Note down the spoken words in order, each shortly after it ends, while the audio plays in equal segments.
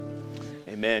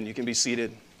Amen. You can be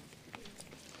seated.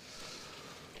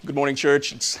 Good morning,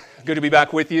 church. It's good to be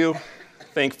back with you.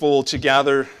 Thankful to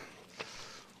gather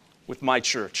with my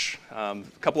church. A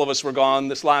couple of us were gone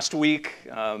this last week.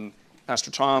 Pastor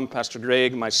Tom, Pastor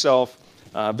Greg, myself,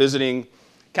 visiting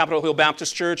Capitol Hill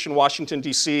Baptist Church in Washington,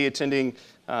 D.C., attending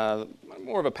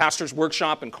more of a pastor's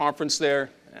workshop and conference there,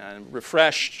 and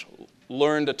refreshed,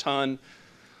 learned a ton,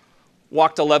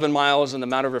 walked 11 miles in the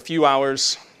matter of a few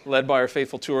hours, led by our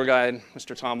faithful tour guide,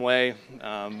 Mr. Tom Lay,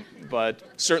 but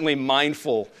certainly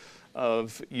mindful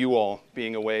of you all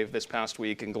being away this past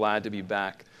week and glad to be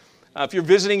back. If you're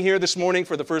visiting here this morning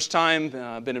for the first time,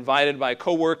 been invited by a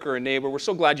coworker or a neighbor, we're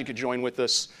so glad you could join with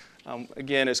us.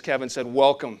 Again, as Kevin said,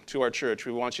 welcome to our church.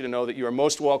 We want you to know that you are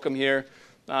most welcome here,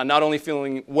 not only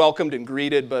feeling welcomed and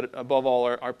greeted, but above all,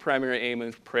 our primary aim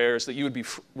and prayer is that you would be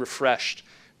refreshed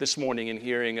this morning in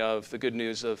hearing of the good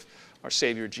news of our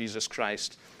Savior, Jesus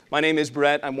Christ. My name is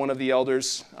Brett. I'm one of the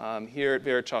elders here at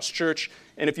Veritas Church.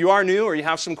 And if you are new or you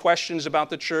have some questions about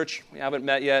the church, we haven't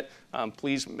met yet,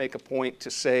 please make a point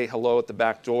to say hello at the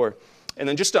back door. And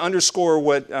then just to underscore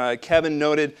what Kevin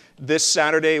noted, this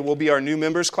Saturday will be our new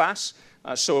members class.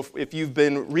 So if you've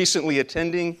been recently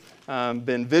attending,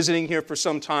 been visiting here for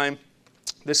some time,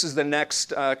 this is the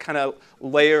next kind of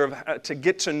layer of to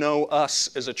get to know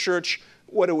us as a church,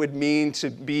 what it would mean to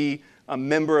be a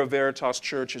member of Veritas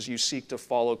Church as you seek to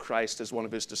follow Christ as one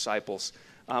of his disciples.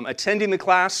 Attending the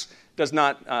class does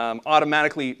not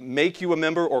automatically make you a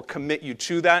member or commit you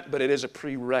to that, but it is a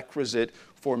prerequisite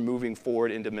for moving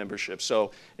forward into membership.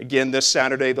 So again, this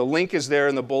Saturday, the link is there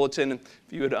in the bulletin. If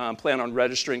you would plan on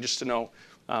registering just to know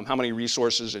how many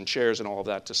resources and chairs and all of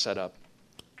that to set up.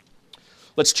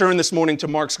 Let's turn this morning to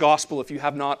Mark's Gospel. If you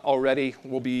have not already,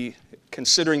 we'll be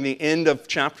considering the end of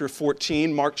chapter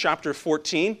 14, Mark chapter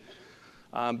 14.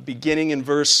 Beginning in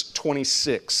verse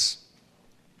 26.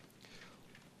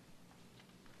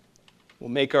 We'll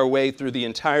make our way through the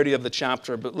entirety of the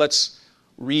chapter, but let's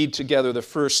read together the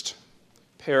first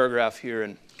paragraph here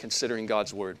in considering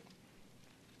God's word.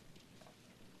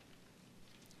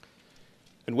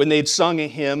 And when they'd sung a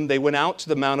hymn, they went out to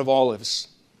the Mount of Olives,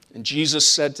 and Jesus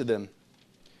said to them,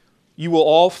 "You will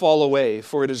all fall away,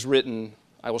 for it is written,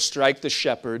 I will strike the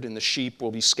shepherd, and the sheep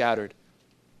will be scattered.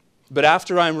 But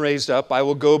after I am raised up, I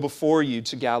will go before you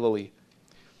to Galilee."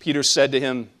 Peter said to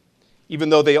him, "Even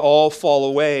though they all fall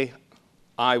away,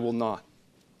 I will not."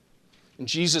 And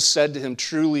Jesus said to him,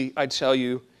 "Truly, I tell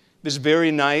you, this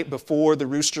very night before the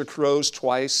rooster crows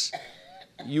twice,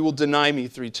 you will deny me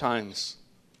 3 times.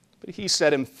 But he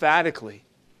said emphatically,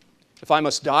 "If I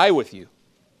must die with you,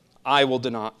 I will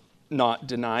not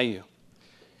deny you."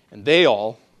 And they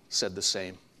all said the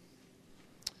same.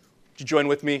 Would you join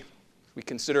with me? We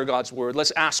consider God's word.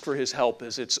 Let's ask for his help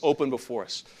as it's open before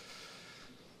us.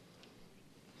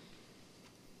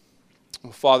 Oh,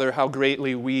 Father, how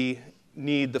greatly we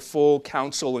need the full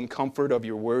counsel and comfort of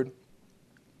your word.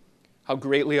 How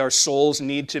greatly our souls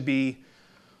need to be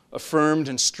affirmed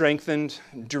and strengthened,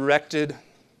 directed,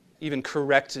 even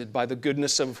corrected by the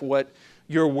goodness of what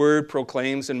your word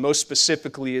proclaims, and most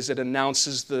specifically as it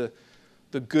announces the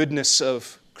goodness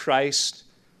of Christ,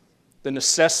 the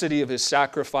necessity of his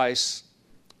sacrifice,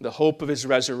 the hope of his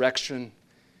resurrection,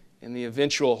 and the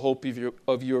eventual hope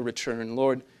of your return.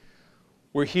 Lord,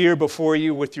 we're here before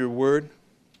you with your word,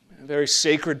 a very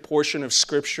sacred portion of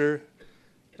Scripture,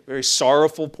 a very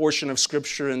sorrowful portion of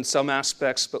Scripture in some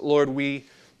aspects, but Lord,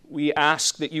 we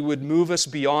ask that you would move us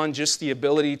beyond just the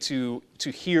ability to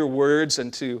hear words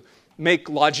and to make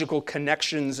logical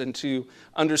connections and to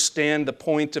understand the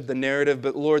point of the narrative,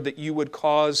 but Lord, that you would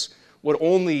cause what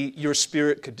only your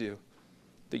Spirit could do,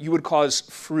 that you would cause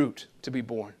fruit to be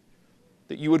born,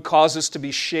 that you would cause us to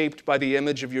be shaped by the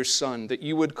image of your Son, that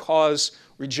you would cause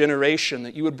regeneration,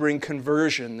 that you would bring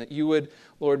conversion, that you would,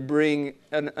 Lord, bring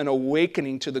an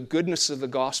awakening to the goodness of the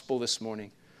gospel this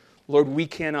morning. Lord, we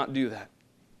cannot do that.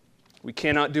 We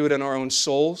cannot do it in our own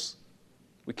souls.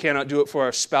 We cannot do it for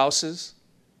our spouses.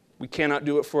 We cannot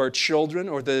do it for our children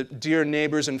or the dear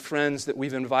neighbors and friends that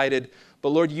we've invited, but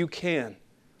Lord, you can.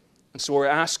 And so we're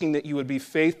asking that you would be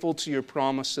faithful to your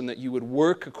promise and that you would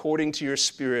work according to your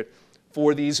Spirit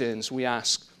for these ends, we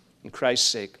ask in Christ's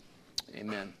sake.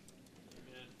 Amen.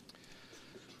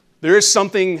 There is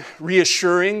something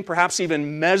reassuring, perhaps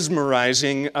even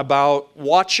mesmerizing, about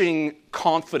watching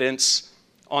confidence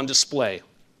on display.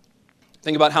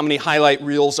 Think about how many highlight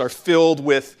reels are filled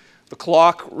with the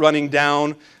clock running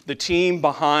down, the team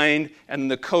behind, and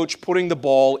the coach putting the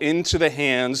ball into the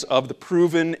hands of the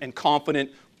proven and confident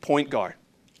point guard.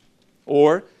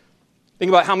 Or think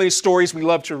about how many stories we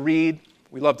love to read,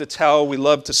 we love to tell, we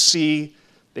love to see.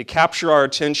 They capture our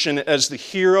attention as the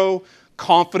hero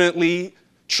confidently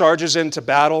charges into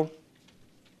battle,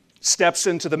 steps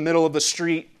into the middle of the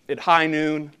street at high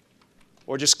noon,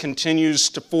 or just continues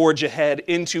to forge ahead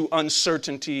into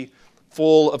uncertainty,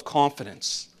 full of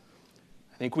confidence.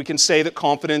 I think we can say that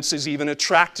confidence is even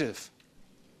attractive.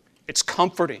 It's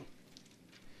comforting,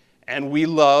 and we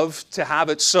love to have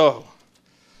it so.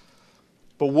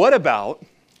 But what about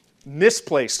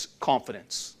misplaced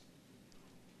confidence?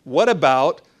 What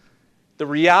about the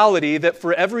reality that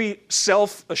for every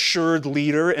self-assured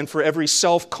leader and for every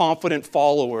self-confident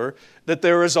follower, that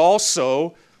there is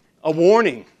also a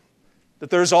warning,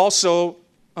 that there's also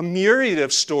a myriad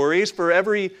of stories for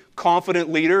every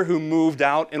confident leader who moved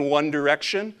out in one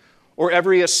direction, or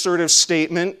every assertive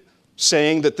statement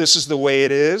saying that this is the way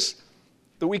it is,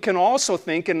 that we can also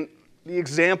think in the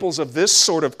examples of this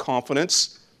sort of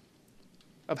confidence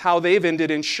of how they've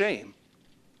ended in shame,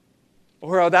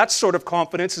 or how that sort of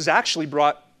confidence has actually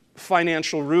brought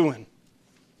financial ruin,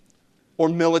 or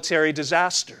military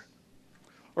disaster,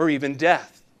 or even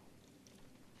death.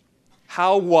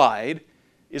 How wide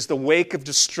is the wake of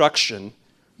destruction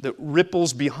that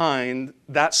ripples behind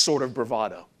that sort of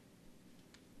bravado?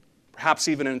 Perhaps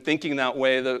even in thinking that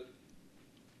way, the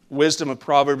wisdom of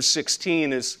Proverbs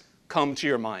 16 has come to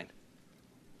your mind.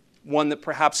 One that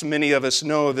perhaps many of us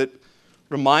know, that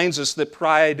reminds us that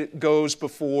pride goes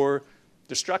before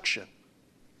destruction.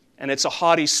 And it's a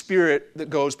haughty spirit that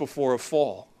goes before a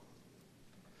fall.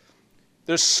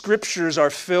 The scriptures are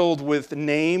filled with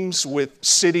names, with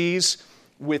cities,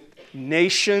 with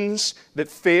nations that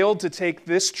failed to take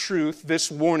this truth,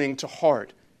 this warning to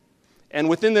heart. And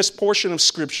within this portion of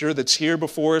scripture that's here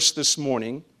before us this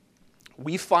morning,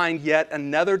 we find yet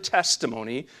another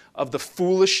testimony of the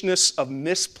foolishness of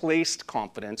misplaced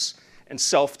confidence and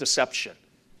self-deception.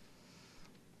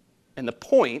 And the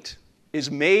point is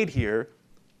made here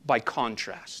by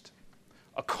contrast.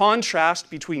 A contrast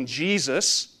between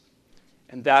Jesus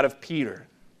and that of Peter.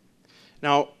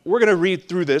 Now, we're going to read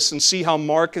through this and see how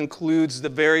Mark includes the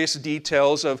various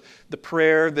details of the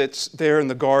prayer that's there in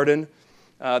the garden,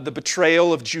 the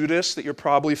betrayal of Judas that you're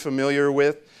probably familiar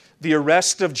with, the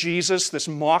arrest of Jesus, this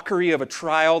mockery of a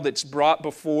trial that's brought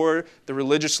before the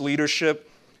religious leadership.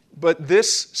 But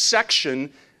this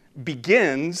section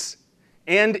begins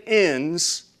and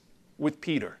ends with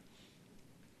Peter.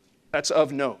 That's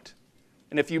of note.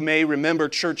 And if you may remember,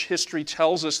 church history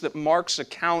tells us that Mark's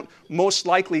account most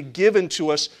likely given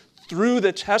to us through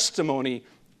the testimony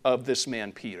of this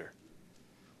man, Peter.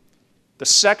 The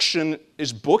section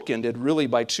is bookended really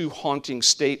by two haunting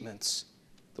statements.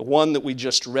 The one that we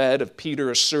just read of Peter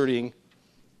asserting,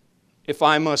 "If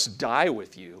I must die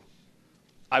with you,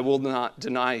 I will not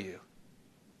deny you."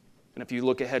 And if you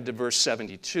look ahead to verse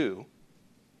 72,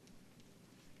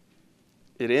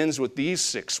 it ends with these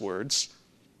 6 words,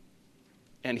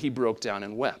 "And he broke down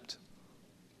and wept."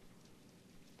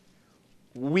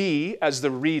 We, as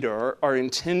the reader, are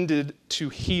intended to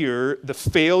hear the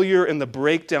failure and the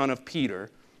breakdown of Peter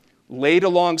laid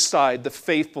alongside the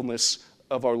faithfulness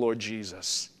of our Lord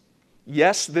Jesus.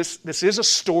 Yes, this is a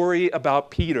story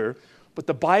about Peter, but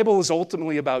the Bible is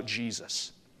ultimately about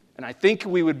Jesus. And I think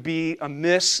we would be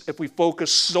amiss if we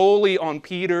focus solely on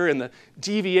Peter and the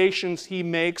deviations he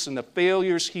makes and the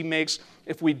failures he makes,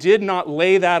 if we did not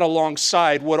lay that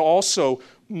alongside what also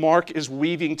Mark is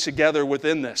weaving together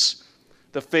within this.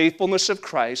 The faithfulness of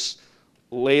Christ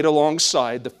laid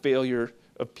alongside the failure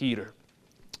of Peter.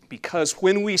 Because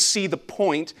when we see the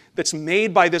point that's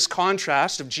made by this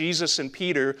contrast of Jesus and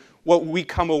Peter, what we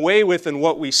come away with and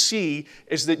what we see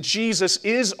is that Jesus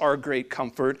is our great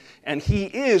comfort and he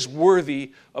is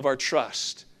worthy of our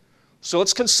trust. So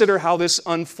let's consider how this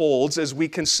unfolds as we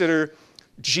consider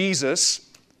Jesus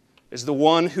as the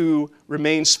one who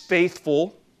remains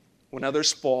faithful when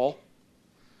others fall,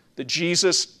 that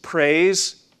Jesus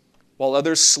prays while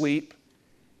others sleep,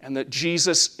 and that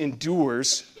Jesus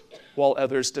endures while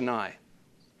others deny.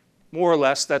 More or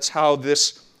less, that's how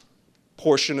this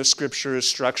portion of Scripture is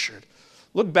structured.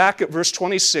 Look back at verse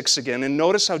 26 again and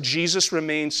notice how Jesus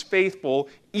remains faithful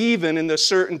even in the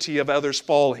certainty of others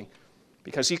falling.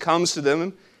 Because he comes to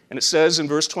them, and it says in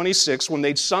verse 26, when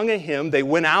they'd sung a hymn, they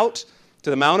went out to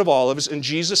the Mount of Olives, and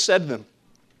Jesus said to them,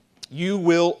 "You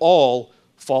will all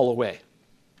fall away.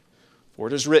 For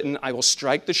it is written, I will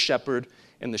strike the shepherd,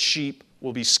 and the sheep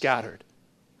will be scattered.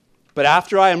 But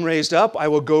after I am raised up, I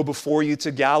will go before you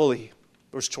to Galilee."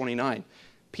 Verse 29.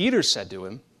 Peter said to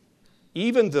him,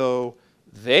 "Even though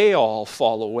they all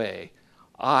fall away,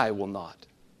 I will not."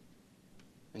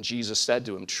 And Jesus said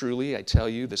to him, "Truly, I tell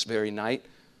you, this very night,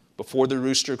 before the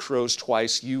rooster crows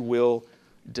twice, you will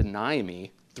deny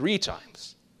me 3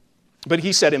 times." But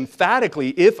he said emphatically,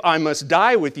 if I must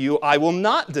die with you, I will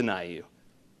not deny you.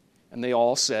 And they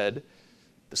all said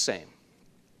the same.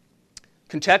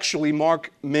 Contextually,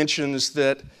 Mark mentions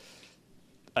that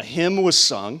a hymn was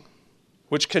sung,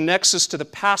 which connects us to the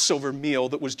Passover meal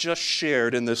that was just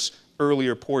shared in this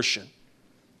earlier portion.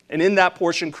 And in that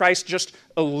portion, Christ just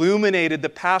illuminated the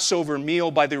Passover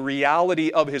meal by the reality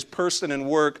of his person and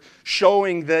work,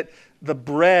 showing that the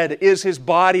bread is his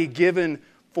body given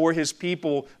for his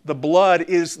people. The blood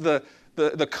is the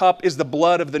cup is the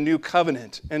blood of the new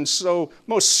covenant. And so,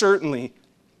 most certainly,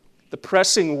 the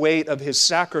pressing weight of his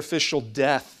sacrificial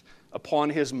death upon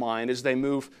his mind as they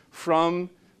move from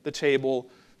the table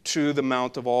to the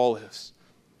Mount of Olives.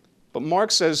 But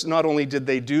Mark says not only did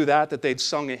they do that they'd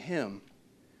sung a hymn.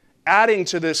 Adding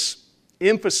to this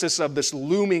emphasis of this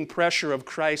looming pressure of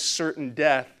Christ's certain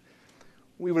death,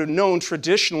 we would have known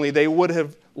traditionally they would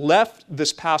have left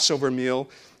this Passover meal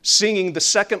singing the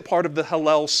second part of the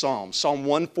Hallel Psalm, Psalm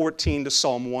 114 to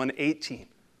Psalm 118.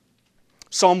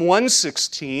 Psalm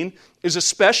 116 is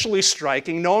especially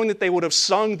striking, knowing that they would have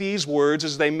sung these words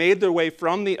as they made their way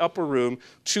from the upper room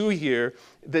to here,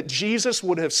 that Jesus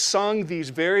would have sung these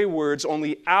very words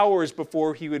only hours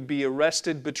before he would be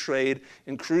arrested, betrayed,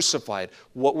 and crucified.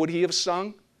 What would he have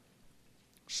sung?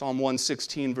 Psalm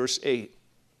 116, verse 8.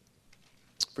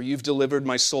 For you've delivered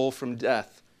my soul from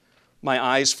death, my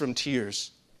eyes from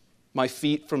tears, my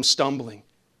feet from stumbling.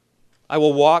 I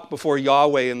will walk before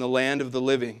Yahweh in the land of the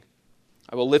living.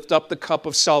 I will lift up the cup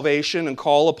of salvation and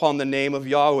call upon the name of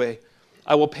Yahweh.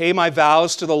 I will pay my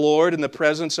vows to the Lord in the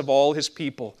presence of all his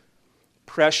people.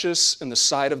 Precious in the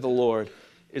sight of the Lord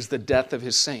is the death of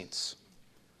his saints.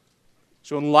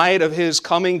 So in light of his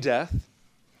coming death,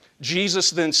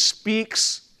 Jesus then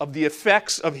speaks of the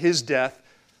effects of his death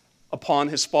upon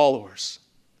his followers.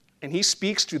 And he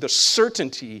speaks to the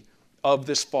certainty of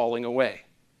this falling away.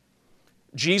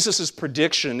 Jesus'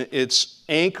 prediction, it's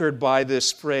anchored by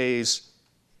this phrase,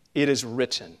 "It is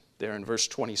written," there in verse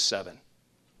 27,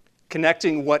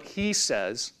 connecting what he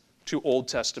says to Old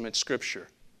Testament Scripture.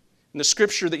 And the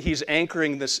Scripture that he's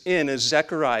anchoring this in is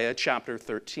Zechariah chapter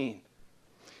 13.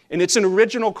 In its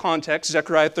original context,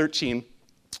 Zechariah 13,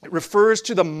 it refers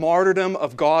to the martyrdom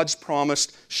of God's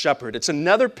promised shepherd. It's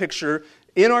another picture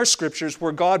in our Scriptures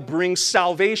where God brings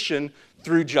salvation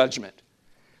through judgment.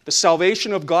 The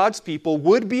salvation of God's people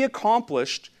would be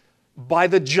accomplished by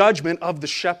the judgment of the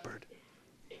shepherd.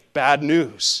 Bad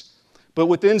news. But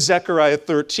within Zechariah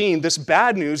 13, this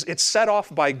bad news, it's set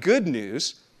off by good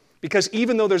news, because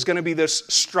even though there's going to be this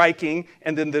striking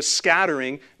and then this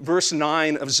scattering, verse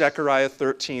 9 of Zechariah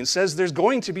 13 says there's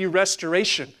going to be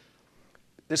restoration.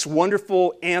 This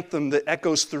wonderful anthem that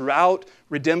echoes throughout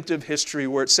redemptive history,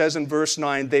 where it says in verse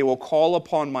 9, "They will call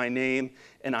upon my name,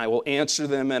 and I will answer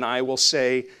them, and I will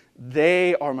say,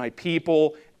 they are my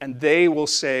people, and they will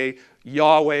say,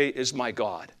 Yahweh is my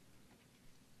God."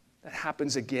 That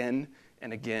happens again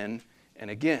and again and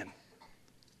again.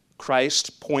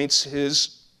 Christ points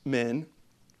his men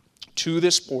to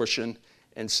this portion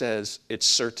and says, it's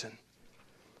certain.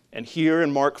 And here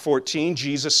in Mark 14,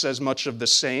 Jesus says much of the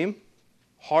same.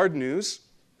 Hard news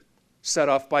set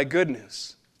off by good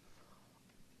news.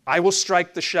 I will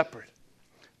strike the shepherd.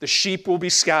 The sheep will be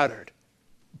scattered.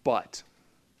 But,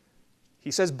 he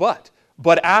says, but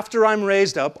after I'm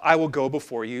raised up, I will go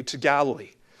before you to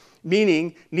Galilee.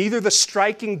 Meaning, neither the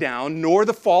striking down nor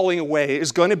the falling away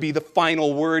is going to be the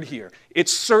final word here.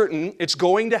 It's certain, it's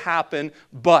going to happen,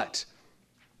 but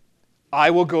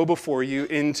I will go before you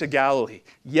into Galilee.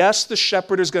 Yes, the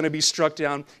shepherd is going to be struck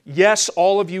down. Yes,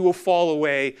 all of you will fall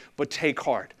away, but take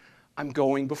heart. I'm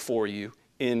going before you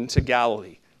into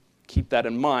Galilee. Keep that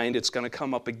in mind. It's going to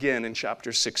come up again in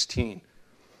chapter 16.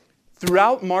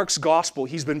 Throughout Mark's gospel,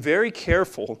 he's been very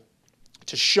careful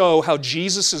to show how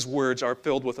Jesus' words are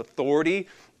filled with authority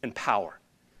and power.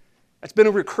 That's been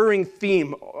a recurring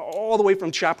theme all the way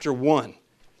from chapter 1.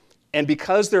 And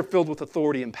because they're filled with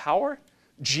authority and power,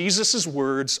 Jesus'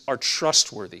 words are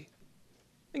trustworthy.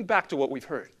 Think back to what we've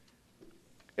heard.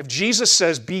 If Jesus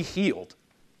says, be healed,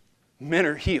 men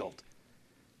are healed.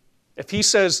 If he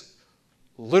says,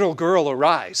 little girl,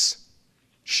 arise,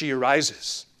 she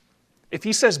arises. If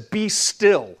he says, be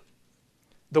still,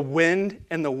 the wind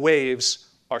and the waves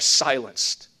are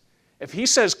silenced. If he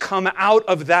says, come out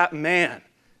of that man,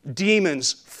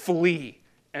 demons flee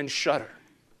and shudder.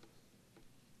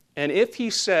 And if he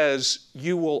says,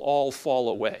 you will all fall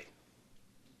away,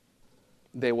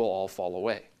 they will all fall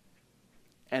away.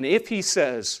 And if he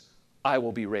says, I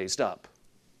will be raised up,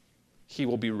 he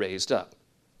will be raised up.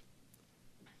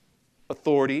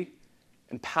 Authority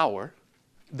and power,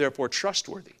 therefore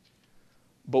trustworthy.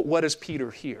 But what does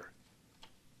Peter hear?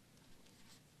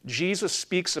 Jesus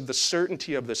speaks of the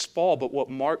certainty of this fall, but what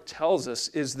Mark tells us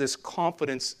is this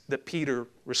confidence that Peter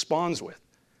responds with.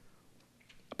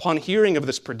 Upon hearing of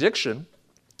this prediction,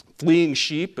 fleeing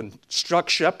sheep and struck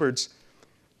shepherds,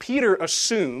 Peter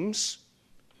assumes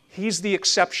he's the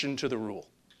exception to the rule.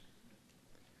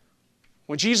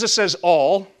 When Jesus says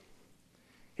all,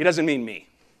 he doesn't mean me.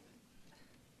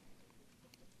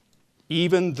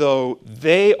 Even though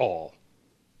they all,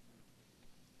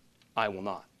 I will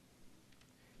not.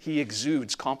 He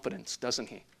exudes confidence, doesn't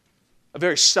he? A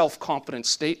very self-confident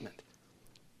statement.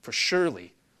 For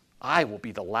surely I will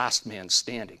be the last man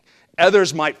standing.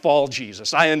 Others might fall,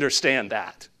 Jesus. I understand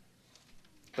that.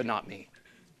 But not me.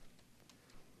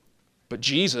 But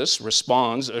Jesus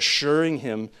responds, assuring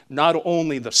him not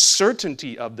only the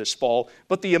certainty of this fall,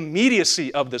 but the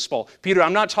immediacy of this fall. Peter,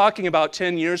 I'm not talking about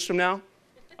 10 years from now.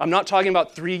 I'm not talking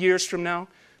about 3 years from now.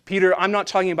 Peter, I'm not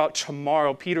talking about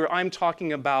tomorrow. Peter, I'm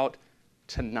talking about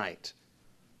tonight.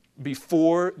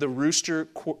 Before the rooster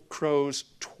crows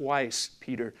twice,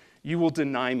 Peter, you will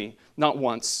deny me. Not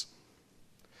once.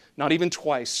 Not even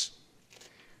twice.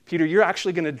 Peter, you're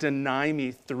actually going to deny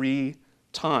me 3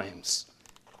 times.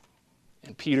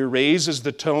 And Peter raises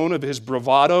the tone of his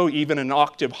bravado even an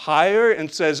octave higher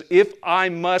and says, if I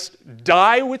must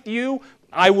die with you,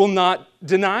 I will not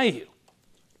deny you.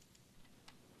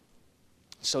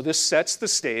 So this sets the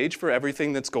stage for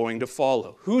everything that's going to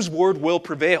follow. Whose word will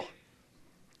prevail?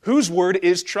 Whose word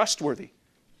is trustworthy?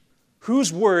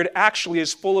 Whose word actually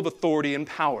is full of authority and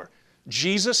power?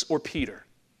 Jesus or Peter?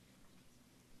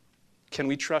 Can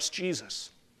we trust Jesus?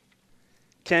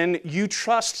 Can you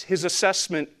trust his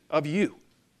assessment of you?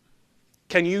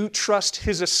 Can you trust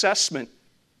his assessment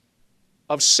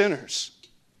of sinners,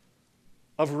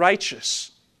 of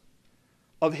righteous,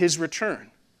 of his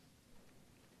return?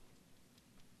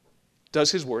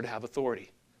 Does his word have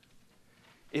authority?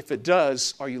 If it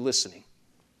does, are you listening?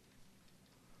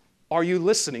 Are you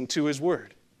listening to his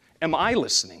word? Am I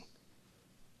listening?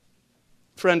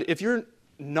 Friend, if you're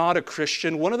not a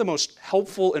Christian, one of the most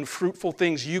helpful and fruitful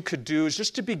things you could do is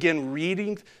just to begin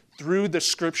reading through the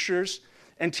scriptures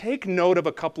and take note of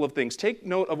a couple of things. Take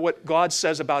note of what God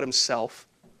says about himself,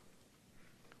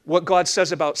 what God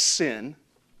says about sin,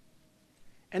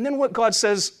 and then what God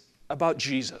says about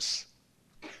Jesus.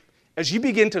 As you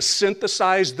begin to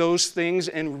synthesize those things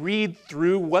and read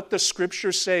through what the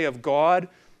scriptures say of God,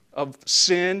 of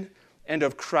sin, and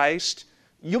of Christ,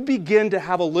 you'll begin to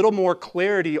have a little more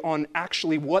clarity on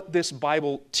actually what this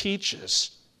Bible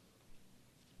teaches.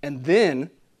 And then,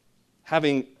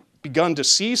 having begun to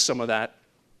see some of that,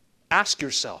 ask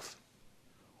yourself,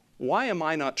 why am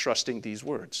I not trusting these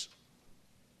words?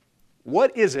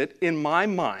 What is it in my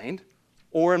mind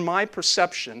or in my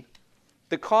perception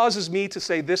that causes me to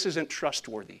say this isn't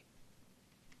trustworthy?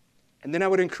 And then I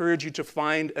would encourage you to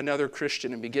find another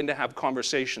Christian and begin to have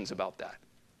conversations about that.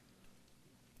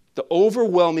 The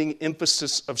overwhelming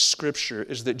emphasis of Scripture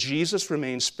is that Jesus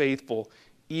remains faithful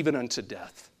even unto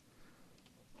death.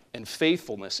 And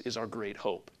faithfulness is our great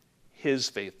hope, his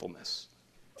faithfulness.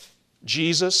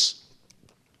 Jesus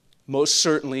most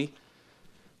certainly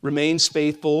remains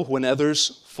faithful when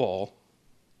others fall,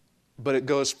 but it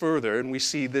goes further, and we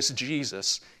see this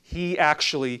Jesus, he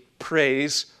actually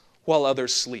prays while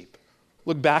others sleep.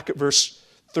 Look back at verse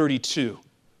 32.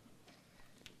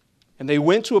 And they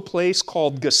went to a place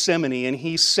called Gethsemane, and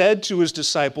he said to his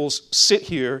disciples, sit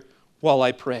here while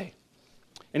I pray.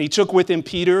 And he took with him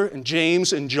Peter and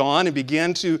James and John and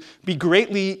began to be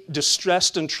greatly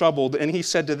distressed and troubled. And he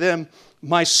said to them,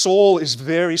 my soul is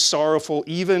very sorrowful,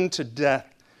 even to death.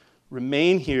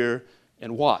 Remain here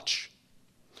and watch.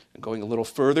 And going a little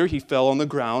further, he fell on the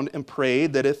ground and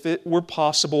prayed that if it were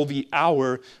possible, the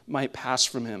hour might pass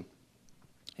from him.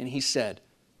 And he said,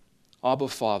 Abba,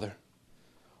 Father,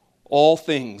 all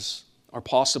things are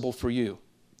possible for you.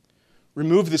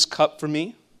 Remove this cup from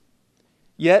me,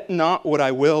 yet not what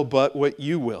I will, but what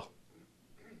you will.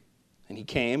 And he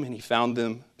came and he found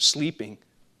them sleeping.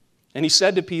 And he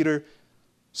said to Peter,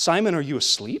 Simon, are you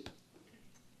asleep?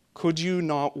 Could you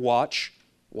not watch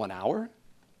 1 hour?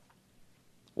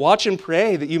 Watch and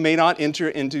pray that you may not enter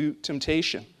into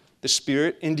temptation. The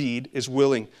spirit indeed is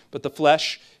willing, but the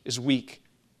flesh is weak.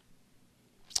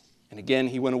 And again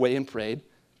he went away and prayed,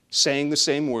 saying the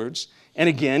same words. And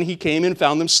again he came and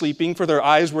found them sleeping, for their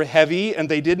eyes were heavy, and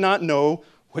they did not know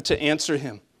what to answer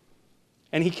him.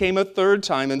 And he came a third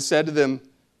time and said to them,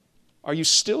 are you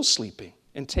still sleeping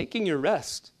and taking your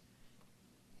rest?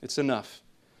 It's enough.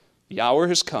 The hour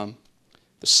has come.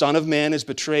 The Son of Man is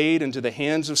betrayed into the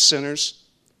hands of sinners.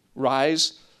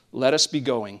 Rise, let us be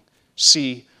going.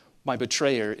 See, my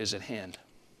betrayer is at hand.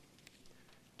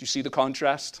 Do you see the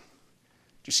contrast?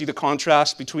 you see the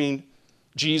contrast between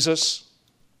Jesus,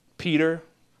 Peter,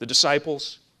 the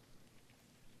disciples?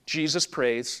 Jesus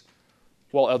prays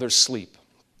while others sleep.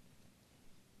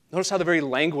 Notice how the very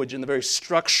language and the very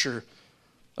structure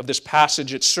of this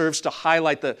passage, it serves to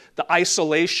highlight the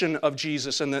isolation of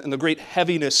Jesus and the great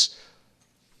heaviness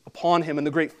upon him and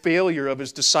the great failure of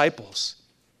his disciples.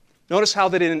 Notice how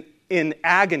that in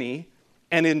agony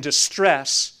and in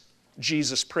distress,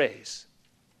 Jesus prays.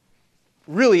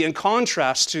 Really in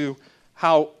contrast to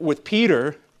how with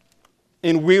Peter,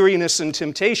 in weariness and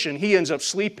temptation, he ends up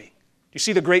sleeping. Do you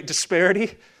see the great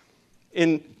disparity?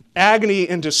 In agony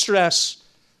and distress,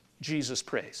 Jesus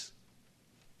prays.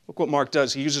 Look what Mark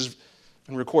does. He uses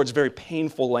and records very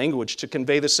painful language to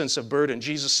convey the sense of burden.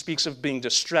 Jesus speaks of being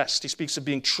distressed. He speaks of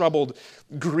being troubled,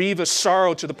 grievous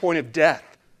sorrow to the point of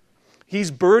death. He's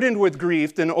burdened with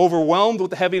grief, then overwhelmed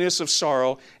with the heaviness of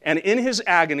sorrow, and in his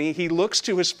agony, he looks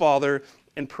to his Father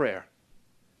in prayer.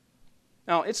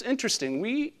 Now, it's interesting.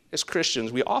 We, as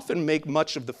Christians, we often make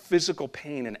much of the physical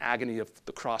pain and agony of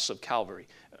the cross of Calvary.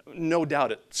 No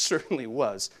doubt it certainly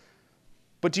was.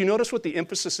 But do you notice what the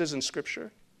emphasis is in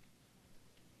Scripture?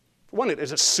 For one, it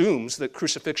assumes that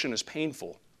crucifixion is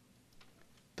painful.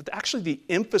 But actually the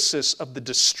emphasis of the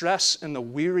distress and the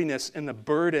weariness and the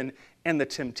burden and the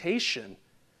temptation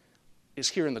is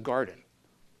here in the garden.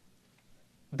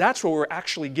 That's where we're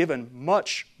actually given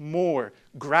much more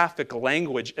graphic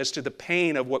language as to the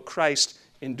pain of what Christ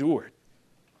endured.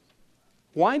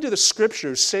 Why do the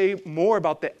Scriptures say more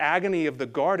about the agony of the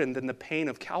garden than the pain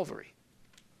of Calvary?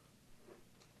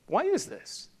 Why is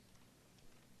this?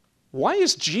 Why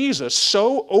is Jesus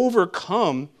so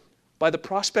overcome by the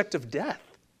prospect of death?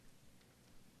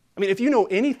 I mean, if you know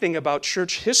anything about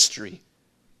church history,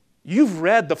 you've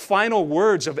read the final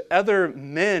words of other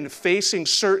men facing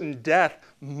certain death,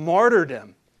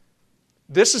 martyrdom.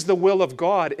 This is the will of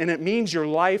God, and it means your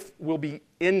life will be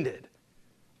ended.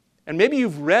 And maybe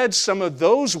you've read some of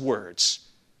those words,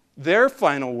 their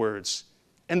final words,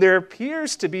 and there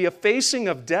appears to be a facing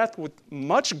of death with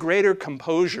much greater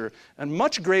composure and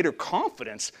much greater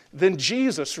confidence than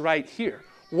Jesus right here.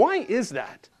 Why is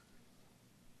that?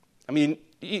 I mean,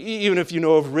 even if you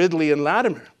know of Ridley and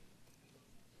Latimer,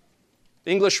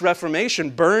 the English Reformation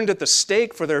burned at the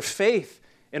stake for their faith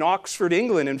in Oxford,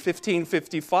 England in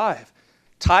 1555.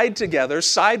 Tied together,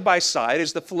 side by side,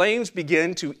 as the flames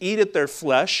begin to eat at their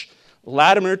flesh,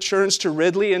 Latimer turns to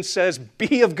Ridley and says,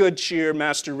 "Be of good cheer,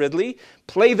 Master Ridley.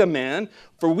 Play the man,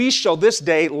 for we shall this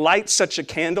day light such a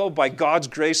candle by God's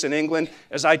grace in England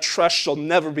as I trust shall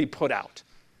never be put out."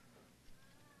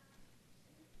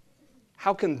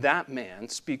 How can that man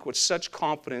speak with such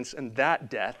confidence in that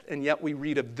death, and yet we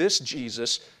read of this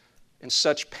Jesus in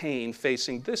such pain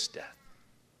facing this death?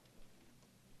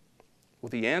 Well,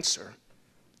 the answer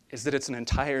is that it's an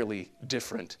entirely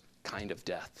different kind of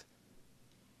death.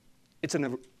 It's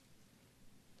a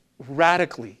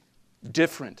radically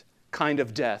different kind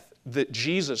of death that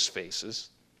Jesus faces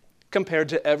compared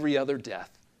to every other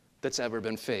death that's ever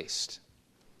been faced.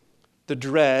 The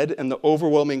dread and the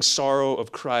overwhelming sorrow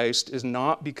of Christ is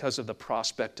not because of the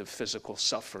prospect of physical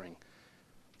suffering,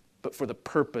 but for the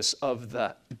purpose of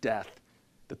the death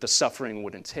that the suffering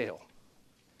would entail.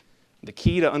 The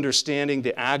key to understanding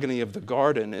the agony of the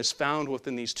garden is found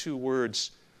within these two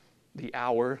words, the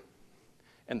hour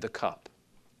and the cup.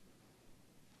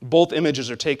 Both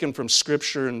images are taken from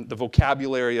Scripture and the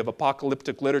vocabulary of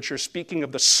apocalyptic literature, speaking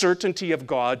of the certainty of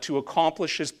God to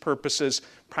accomplish His purposes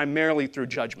primarily through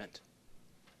judgment.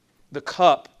 The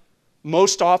cup,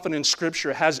 most often in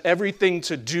Scripture, has everything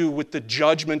to do with the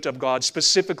judgment of God,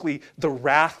 specifically the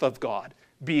wrath of God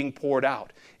being poured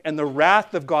out, and the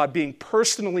wrath of God being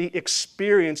personally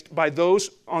experienced by those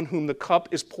on whom the cup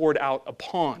is poured out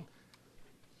upon.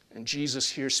 And Jesus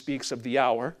here speaks of the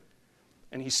hour,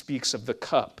 and He speaks of the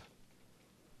cup.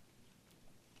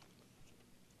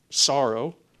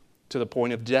 Sorrow to the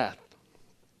point of death.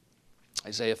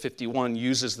 Isaiah 51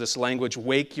 uses this language,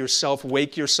 wake yourself,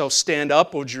 stand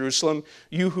up, O Jerusalem,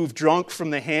 you who've drunk from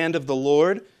the hand of the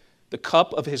Lord, the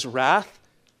cup of His wrath,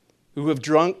 who have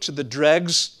drunk to the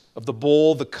dregs of the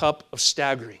bowl, the cup of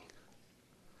staggering.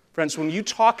 Friends, when you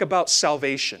talk about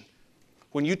salvation,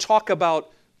 when you talk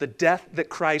about the death that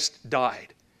Christ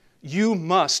died, you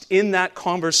must, in that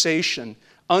conversation,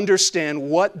 understand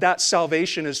what that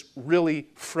salvation is really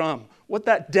from, what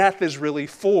that death is really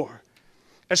for.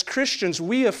 As Christians,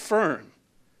 we affirm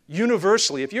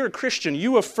universally, if you're a Christian,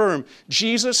 you affirm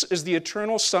Jesus is the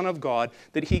eternal Son of God,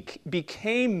 that He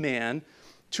became man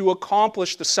to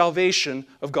accomplish the salvation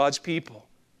of God's people.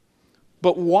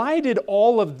 But why did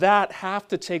all of that have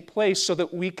to take place so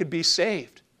that we could be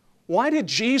saved? Why did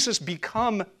Jesus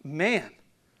become man?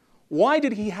 Why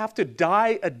did he have to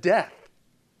die a death?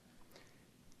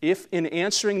 If in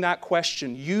answering that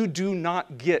question you do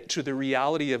not get to the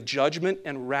reality of judgment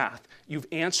and wrath, you've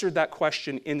answered that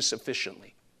question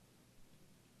insufficiently.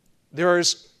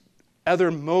 There's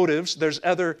other motives, there's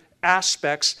other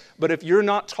aspects, but if you're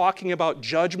not talking about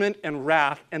judgment and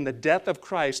wrath and the death of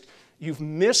Christ, you've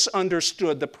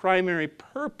misunderstood the primary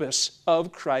purpose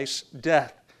of Christ's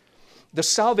death. The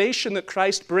salvation that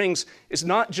Christ brings is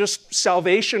not just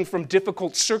salvation from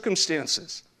difficult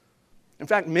circumstances. In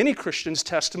fact, many Christians'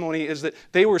 testimony is that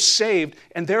they were saved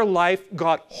and their life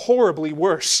got horribly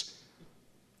worse,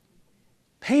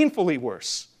 painfully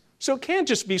worse. So it can't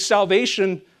just be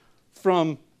salvation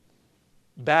from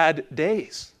bad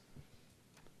days,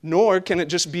 nor can it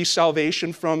just be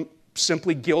salvation from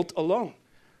simply guilt alone.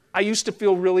 I used to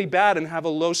feel really bad and have a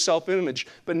low self-image,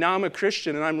 but now I'm a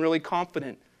Christian and I'm really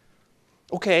confident.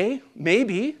 Okay,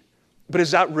 maybe, but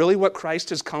is that really what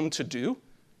Christ has come to do?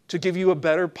 To give you a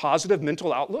better, positive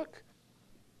mental outlook?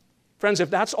 Friends, if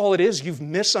that's all it is, you've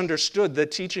misunderstood the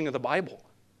teaching of the Bible.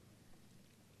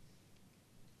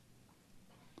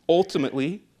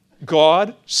 Ultimately,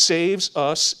 God saves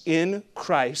us in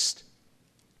Christ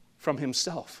from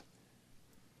himself.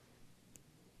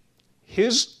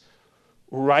 His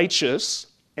righteous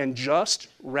and just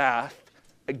wrath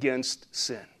against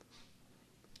sin.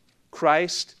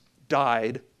 Christ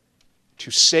died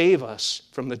to save us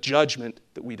from the judgment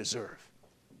that we deserve.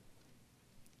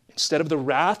 Instead of the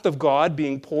wrath of God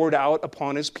being poured out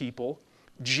upon his people,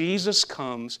 Jesus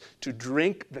comes to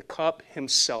drink the cup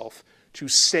himself to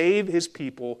save his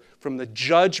people from the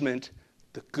judgment,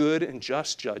 the good and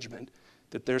just judgment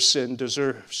that their sin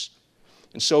deserves.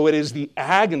 And so it is the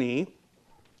agony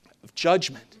of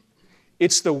judgment.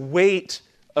 It's the weight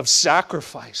of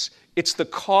sacrifice. It's the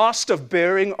cost of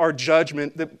bearing our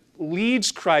judgment that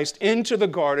leads Christ into the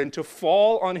garden to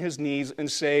fall on his knees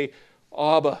and say,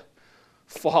 Abba,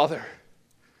 Father,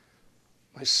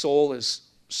 my soul is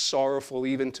sorrowful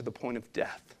even to the point of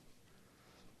death.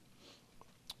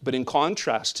 But in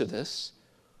contrast to this,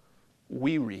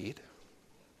 we read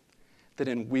that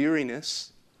in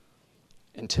weariness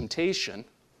and temptation,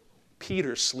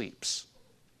 Peter sleeps.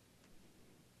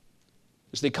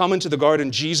 As they come into the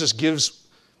garden, Jesus gives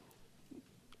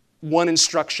one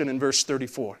instruction in verse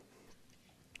 34.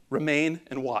 Remain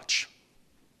and watch.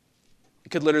 You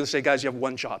could literally say, guys, you have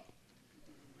one job.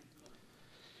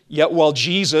 Yet while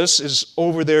Jesus is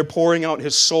over there pouring out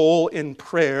his soul in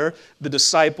prayer, the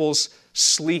disciples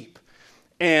sleep.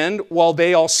 And while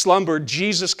they all slumbered,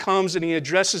 Jesus comes and he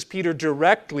addresses Peter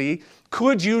directly.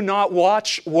 Could you not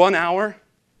watch 1 hour?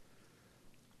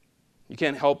 You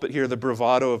can't help but hear the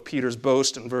bravado of Peter's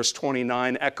boast in verse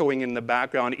 29 echoing in the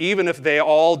background. Even if they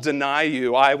all deny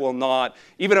you, I will not.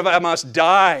 Even if I must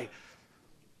die,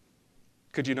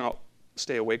 could you not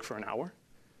stay awake for an hour?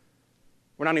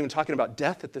 We're not even talking about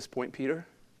death at this point, Peter.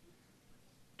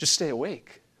 Just stay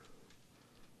awake.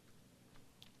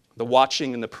 The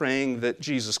watching and the praying that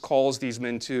Jesus calls these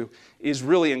men to is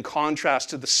really in contrast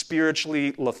to the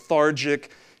spiritually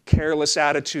lethargic, careless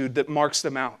attitude that marks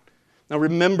them out. Now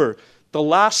remember, the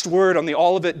last word on the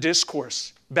Olivet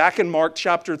Discourse, back in Mark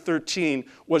chapter 13,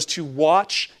 was to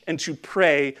watch and to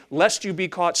pray, lest you be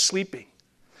caught sleeping.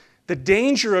 The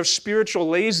danger of spiritual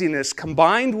laziness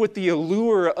combined with the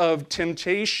allure of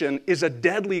temptation is a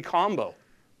deadly combo.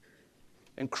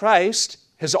 And Christ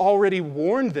has already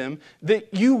warned them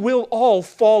that you will all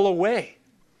fall away.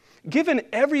 Given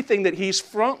everything that he's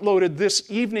front-loaded this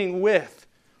evening with,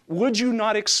 would you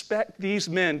not expect these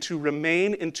men to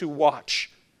remain and to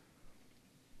watch?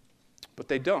 But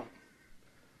they don't.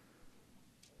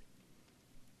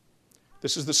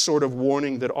 This is the sort of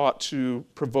warning that ought to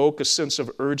provoke a sense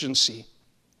of urgency,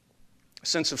 a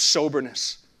sense of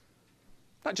soberness.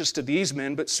 Not just to these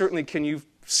men, but certainly can you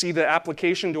see the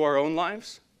application to our own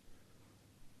lives?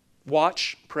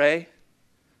 Watch, pray,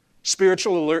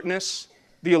 spiritual alertness,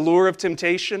 the allure of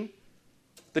temptation,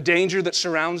 the danger that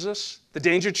surrounds us, the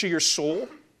danger to your soul.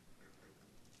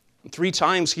 And 3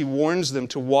 times he warns them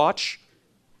to watch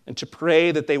and to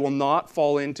pray that they will not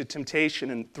fall into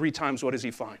temptation. And 3 times, what does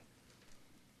he find?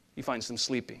 He finds them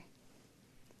sleeping.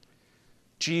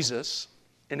 Jesus,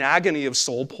 in agony of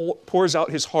soul, pours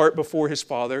out his heart before his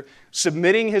Father,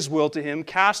 submitting his will to him,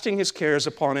 casting his cares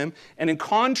upon him, and in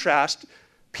contrast,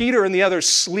 Peter and the others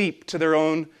sleep to their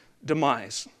own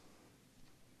demise.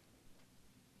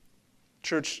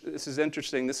 Church, this is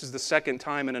interesting. This is the second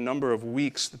time in a number of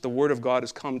weeks that the Word of God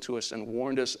has come to us and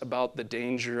warned us about the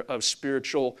danger of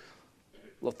spiritual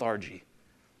lethargy,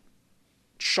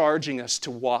 charging us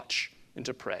to watch and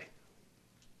to pray.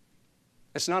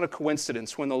 It's not a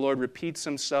coincidence when the Lord repeats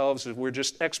himself as we're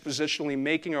just expositionally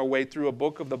making our way through a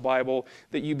book of the Bible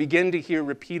that you begin to hear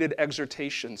repeated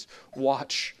exhortations.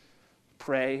 Watch,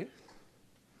 pray,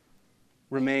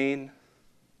 remain,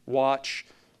 watch,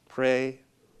 pray.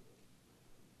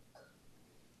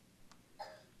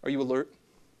 Are you alert?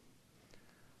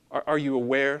 Are you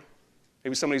aware?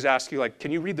 Maybe somebody's asking you, like,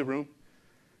 can you read the room?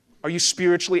 Are you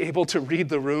spiritually able to read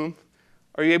the room?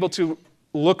 Are you able to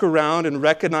look around and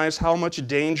recognize how much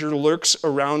danger lurks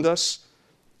around us?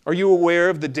 Are you aware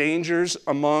of the dangers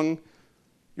among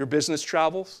your business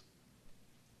travels?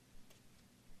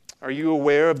 Are you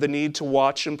aware of the need to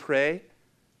watch and pray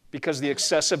because the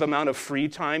excessive amount of free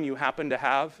time you happen to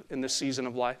have in this season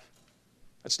of life?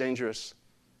 That's dangerous.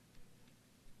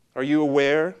 Are you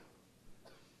aware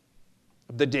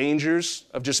of the dangers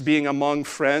of just being among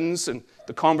friends and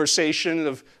the conversation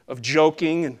of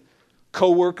joking and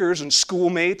coworkers and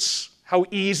schoolmates? How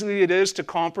easily it is to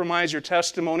compromise your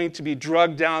testimony, to be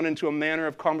drugged down into a manner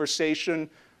of conversation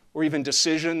or even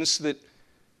decisions that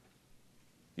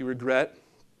you regret.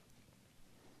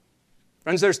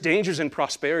 Friends, there's dangers in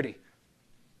prosperity.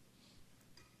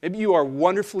 Maybe you are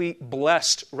wonderfully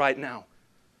blessed right now,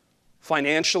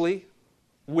 financially,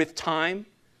 with time,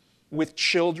 with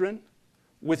children,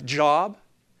 with job.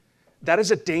 That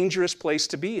is a dangerous place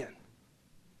to be in.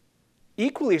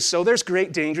 Equally so, there's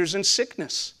great dangers in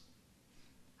sickness.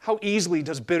 How easily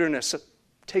does bitterness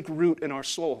take root in our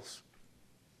souls?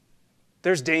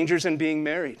 There's dangers in being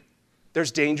married.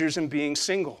 There's dangers in being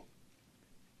single.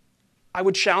 I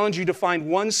would challenge you to find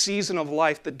one season of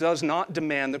life that does not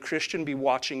demand the Christian be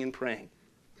watching and praying.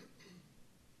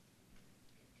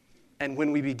 And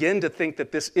when we begin to think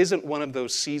that this isn't one of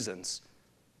those seasons,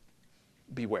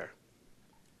 beware.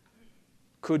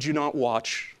 Could you not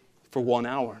watch for 1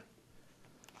 hour?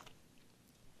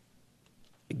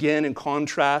 Again, in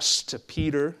contrast to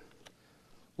Peter,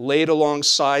 laid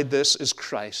alongside this is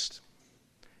Christ.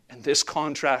 And this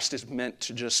contrast is meant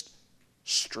to just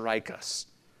strike us.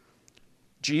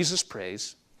 Jesus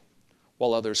prays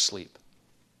while others sleep.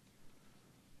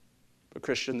 But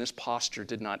Christian, this posture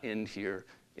did not end here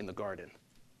in the garden.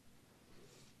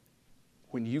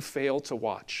 When you fail to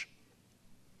watch,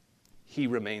 he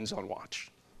remains on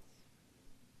watch.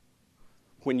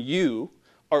 When you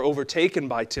are overtaken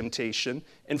by temptation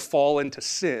and fall into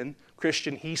sin,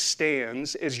 Christian, he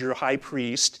stands as your high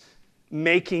priest,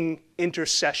 making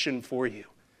intercession for you.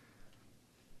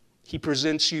 He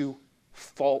presents you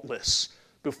faultless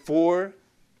before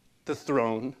the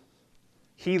throne.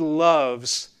 He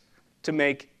loves to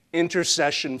make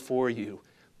intercession for you,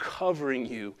 covering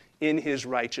you in his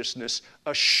righteousness,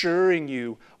 assuring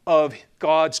you of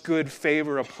God's good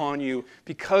favor upon you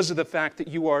because of the fact that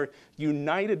you are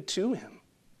united to him.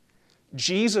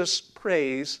 Jesus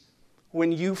prays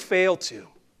when you fail to.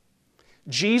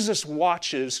 Jesus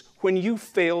watches when you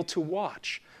fail to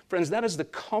watch. Friends, that is the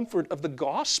comfort of the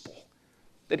gospel,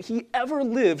 that he ever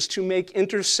lives to make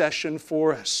intercession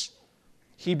for us.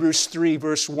 Hebrews 3,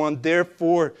 verse 1,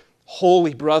 therefore,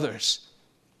 holy brothers,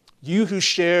 you who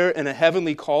share in a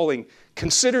heavenly calling,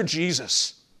 consider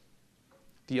Jesus,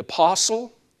 the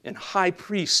apostle and high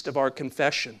priest of our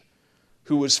confession,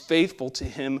 who was faithful to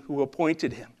him who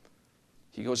appointed him.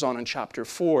 He goes on in chapter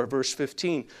 4, verse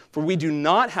 15, for we do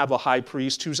not have a high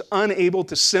priest who's unable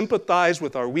to sympathize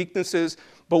with our weaknesses,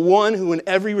 but one who in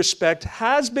every respect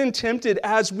has been tempted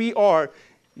as we are,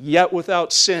 yet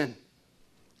without sin.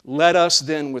 Let us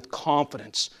then with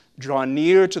confidence draw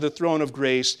near to the throne of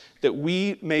grace that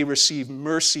we may receive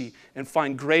mercy and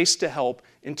find grace to help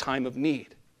in time of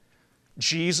need.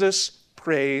 Jesus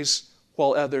prays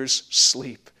while others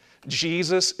sleep.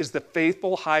 Jesus is the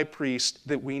faithful high priest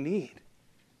that we need,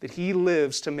 that he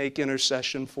lives to make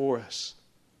intercession for us.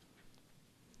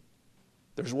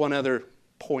 There's one other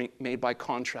point made by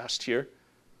contrast here,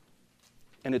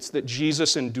 and it's that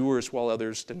Jesus endures while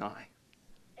others deny.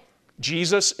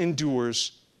 Jesus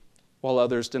endures while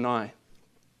others deny.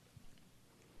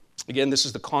 Again, this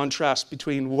is the contrast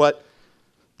between what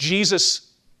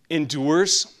Jesus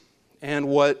endures and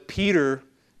what Peter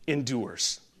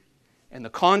endures. And the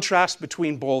contrast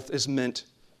between both is meant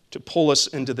to pull us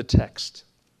into the text.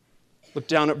 Look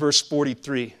down at verse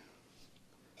 43.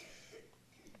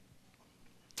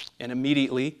 And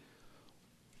immediately,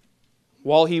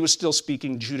 while he was still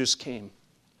speaking, Judas came,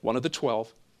 one of the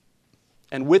 12,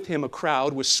 and with him a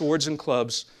crowd with swords and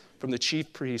clubs from the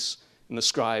chief priests and the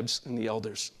scribes and the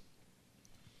elders.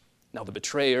 Now the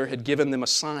betrayer had given them a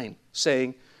sign,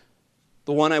 saying,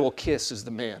 the one I will kiss is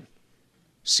the man.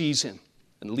 Seize him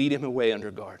and lead him away under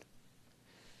guard.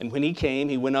 And when he came,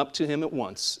 he went up to him at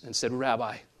once and said,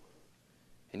 Rabbi.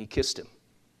 And he kissed him.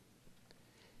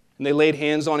 and they laid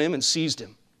hands on him and seized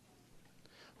him.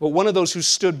 But one of those who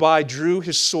stood by drew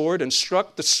his sword and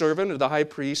struck the servant of the high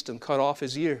priest and cut off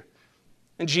his ear.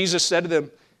 And Jesus said to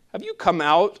them, "Have you come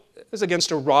out as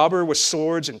against a robber with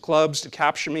swords and clubs to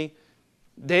capture me?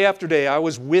 Day after day I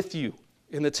was with you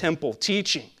in the temple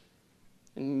teaching,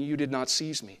 and you did not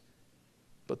seize me.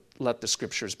 But let the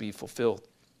scriptures be fulfilled."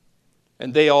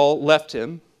 And they all left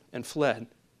him and fled.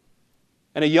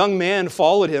 And a young man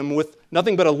followed him with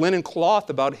nothing but a linen cloth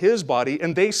about his body,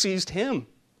 and they seized him.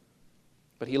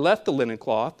 But he left the linen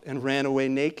cloth and ran away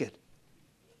naked.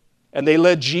 And they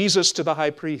led Jesus to the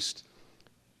high priest.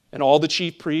 And all the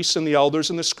chief priests and the elders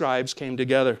and the scribes came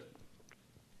together.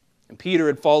 And Peter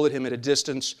had followed him at a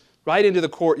distance right into the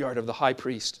courtyard of the high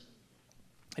priest.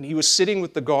 And he was sitting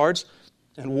with the guards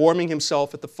and warming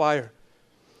himself at the fire.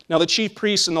 Now the chief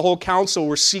priests and the whole council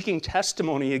were seeking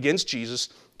testimony against Jesus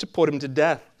to put him to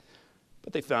death.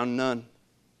 But they found none.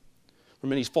 For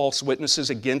many false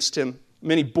witnesses against him.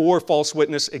 Many bore false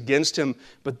witness against him,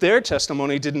 but their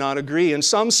testimony did not agree. And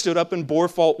some stood up and bore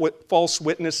false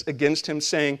witness against him,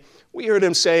 saying, "We heard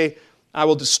him say, 'I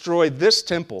will destroy this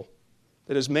temple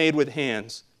that is made with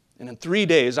hands, and in 3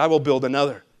 days I will build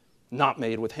another, not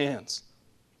made with hands.'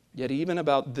 Yet even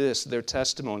about this their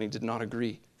testimony did not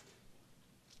agree."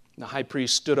 The high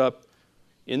priest stood up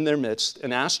in their midst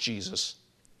and asked Jesus,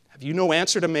 "Have you no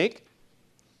answer to make?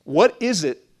 What is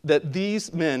it that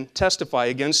these men testify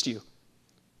against you?"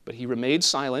 But he remained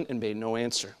silent and made no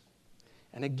answer.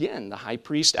 And again the high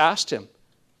priest asked him,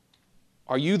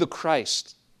 "Are you the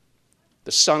Christ,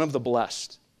 the Son of the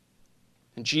Blessed?"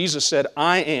 And Jesus said,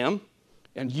 "I am,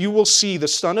 and you will see the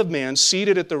Son of Man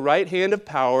seated at the right hand of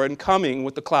power and coming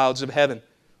with the clouds of heaven."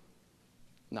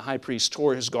 And the high priest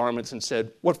tore his garments and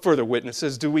said, "What further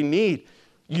witnesses do we need?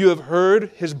 You have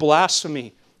heard his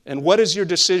blasphemy, and what is your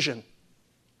decision?"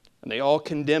 And they all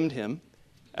condemned him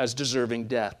as deserving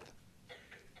death.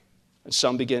 And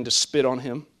some began to spit on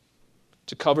him,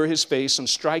 to cover his face and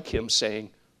strike him,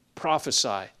 saying,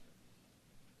 "Prophesy."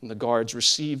 And the guards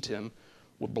received him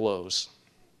with blows.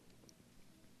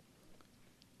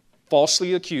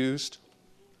 Falsely accused,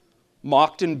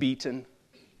 mocked and beaten,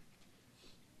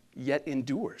 yet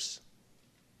endures.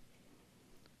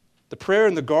 The prayer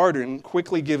in the garden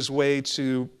quickly gives way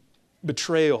to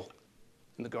betrayal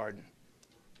in the garden.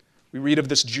 We read of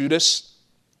this Judas,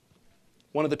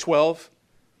 one of the 12,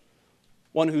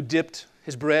 one who dipped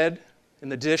his bread in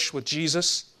the dish with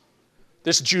Jesus.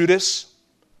 This Judas,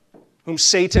 whom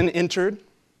Satan entered,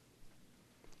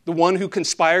 the one who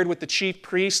conspired with the chief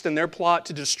priest in their plot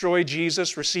to destroy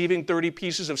Jesus, receiving 30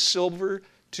 pieces of silver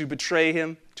to betray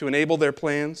him, to enable their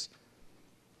plans.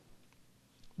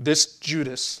 This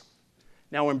Judas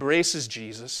now embraces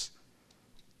Jesus,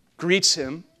 greets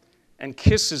him, and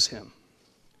kisses him.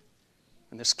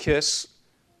 And this kiss,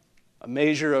 a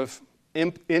measure of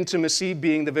intimacy,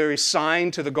 being the very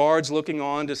sign to the guards looking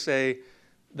on to say,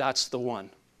 "That's the one."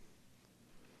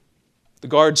 The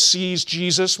guards seize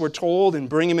Jesus, we're told, and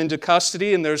bring him into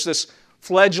custody, and there's this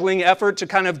fledgling effort to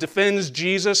kind of defend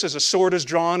Jesus as a sword is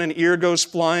drawn and ear goes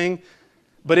flying.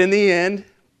 But in the end,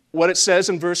 what it says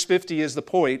in verse 50 is the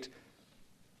point.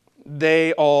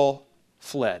 They all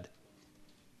fled.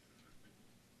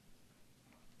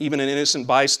 Even an innocent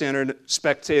bystander,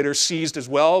 spectator, seized as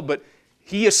well, but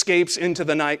he escapes into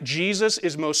the night. Jesus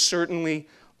is most certainly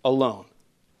alone.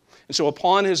 And so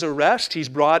upon his arrest, he's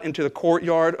brought into the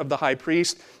courtyard of the high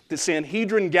priest. The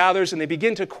Sanhedrin gathers and they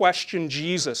begin to question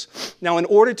Jesus. Now, in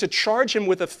order to charge him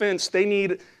with offense, they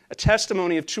need a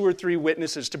testimony of 2 or 3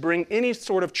 witnesses to bring any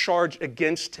sort of charge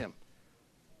against him.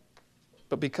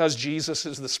 But because Jesus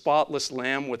is the spotless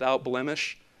lamb without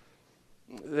blemish,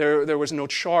 there was no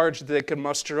charge that they could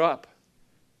muster up.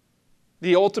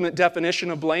 The ultimate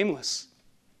definition of blameless.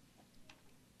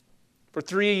 For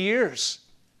 3 years,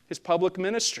 his public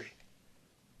ministry.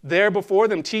 There before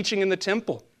them, teaching in the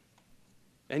temple.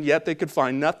 And yet they could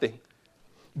find nothing.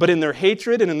 But in their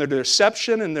hatred and in their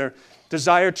deception and their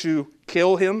desire to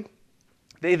kill him,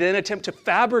 they then attempt to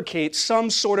fabricate some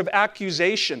sort of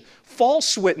accusation,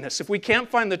 false witness. If we can't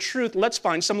find the truth, let's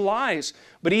find some lies.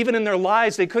 But even in their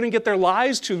lies, they couldn't get their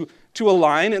lies to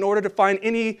align in order to find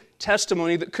any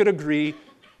testimony that could agree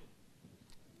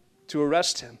to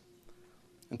arrest him.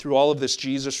 And through all of this,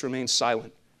 Jesus remains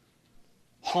silent,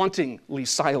 hauntingly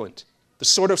silent. The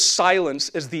sort of silence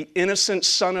as the innocent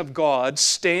Son of God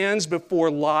stands before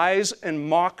lies and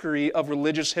mockery of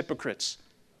religious hypocrites.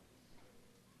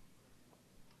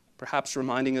 Perhaps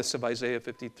reminding us of Isaiah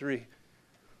 53.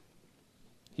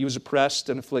 He was oppressed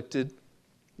and afflicted,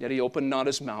 yet he opened not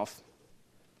his mouth.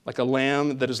 Like a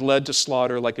lamb that is led to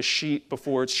slaughter, like a sheep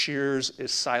before its shearers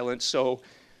is silent, so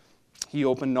he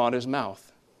opened not his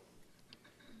mouth.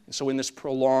 And so in this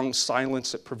prolonged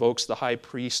silence, it provokes the high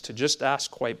priest to just ask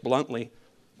quite bluntly,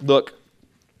 look,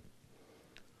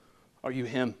 are you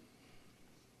him?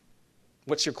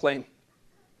 What's your claim?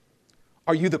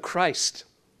 Are you the Christ?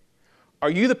 Are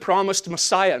you the promised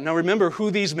Messiah? Now remember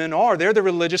who these men are. They're the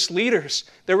religious leaders.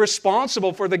 They're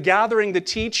responsible for the gathering, the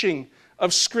teaching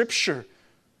of Scripture.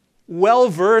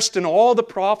 Well-versed in all the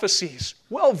prophecies.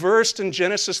 Well-versed in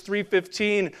Genesis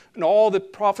 3:15 and all the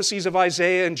prophecies of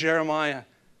Isaiah and Jeremiah.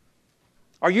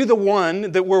 Are you the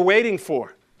one that we're waiting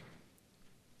for?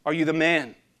 Are you the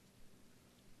man?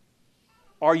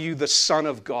 Are you the Son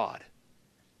of God?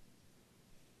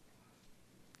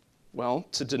 Well,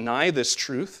 to deny this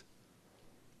truth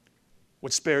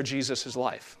would spare Jesus his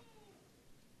life.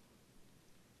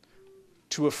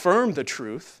 To affirm the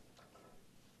truth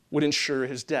would ensure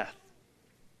his death.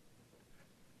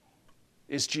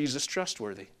 Is Jesus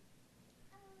trustworthy?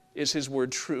 Is his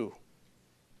word true?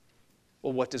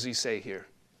 Well, what does he say here?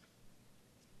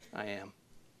 I am.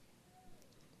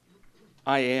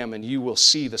 I am, and you will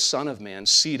see the Son of Man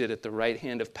seated at the right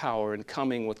hand of power and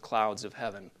coming with clouds of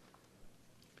heaven.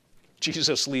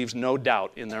 Jesus leaves no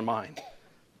doubt in their mind.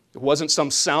 It wasn't some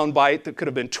soundbite that could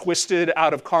have been twisted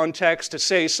out of context to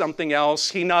say something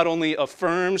else. He not only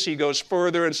affirms, he goes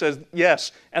further and says,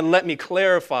 yes, and let me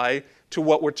clarify to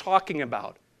what we're talking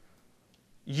about.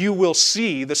 You will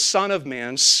see the Son of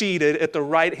Man seated at the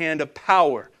right hand of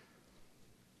power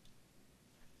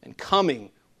and coming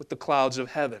with the clouds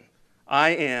of heaven.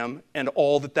 I am, and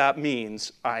all that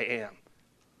means, I am.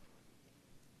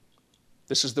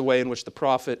 This is the way in which the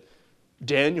prophet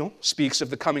Daniel speaks of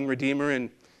the coming Redeemer in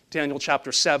Daniel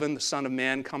chapter 7, the Son of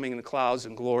Man coming in the clouds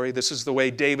in glory. This is the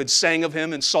way David sang of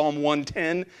him in Psalm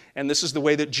 110, and this is the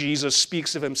way that Jesus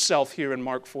speaks of himself here in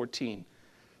Mark 14.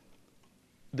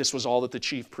 This was all that the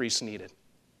chief priests needed.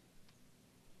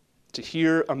 To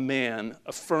hear a man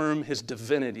affirm his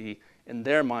divinity in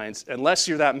their minds, unless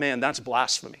you're that man, that's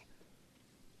blasphemy.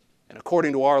 And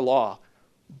according to our law,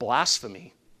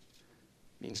 blasphemy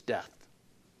means death.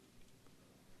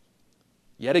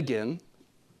 Yet again,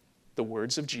 the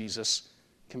words of Jesus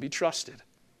can be trusted.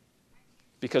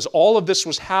 Because all of this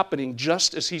was happening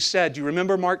just as he said. Do you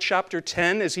remember Mark chapter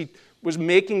 10? As he was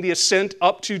making the ascent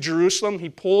up to Jerusalem, he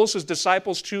pulls his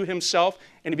disciples to himself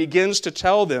and he begins to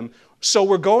tell them, so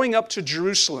we're going up to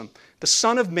Jerusalem. The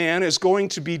Son of Man is going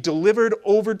to be delivered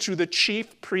over to the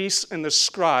chief priests and the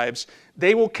scribes.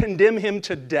 They will condemn him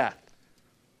to death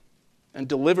and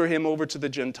deliver him over to the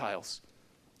Gentiles.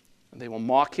 And they will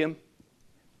mock him,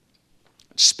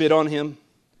 spit on him,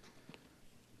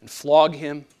 and flog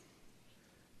him,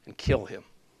 and kill him.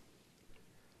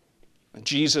 And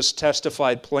Jesus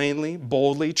testified plainly,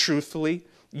 boldly, truthfully,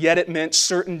 yet it meant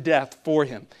certain death for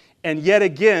him. And yet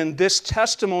again, this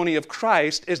testimony of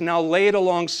Christ is now laid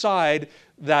alongside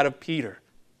that of Peter.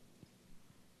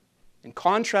 In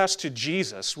contrast to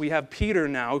Jesus, we have Peter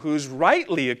now who's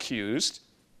rightly accused,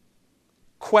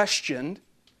 questioned,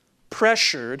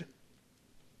 pressured,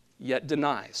 yet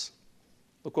denies.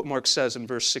 Look what Mark says in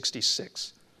verse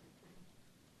 66.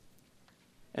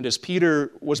 And as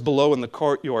Peter was below in the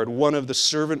courtyard, one of the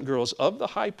servant girls of the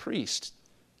high priest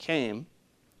came,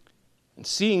 and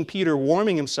seeing Peter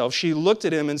warming himself, she looked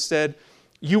at him and said,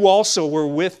 you also were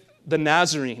with the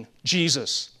Nazarene,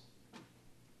 Jesus.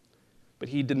 But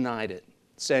he denied it,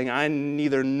 saying, I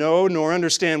neither know nor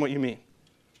understand what you mean.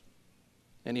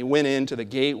 And he went into the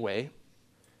gateway,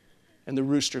 and the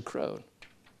rooster crowed.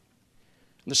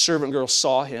 And the servant girl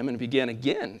saw him and began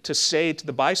again to say to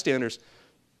the bystanders,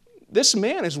 this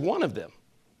man is one of them.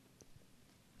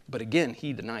 But again,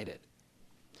 he denied it.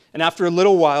 And after a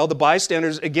little while, the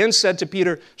bystanders again said to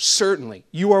Peter, certainly,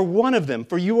 you are one of them,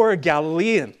 for you are a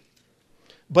Galilean.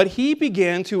 But he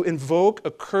began to invoke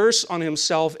a curse on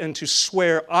himself and to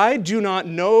swear, I do not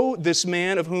know this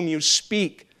man of whom you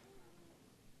speak.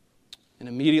 And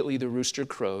immediately the rooster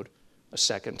crowed a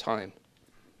second time.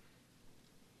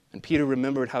 And Peter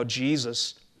remembered how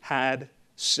Jesus had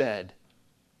said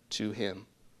to him,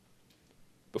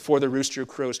 before the rooster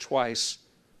crows twice,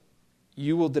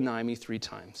 you will deny me 3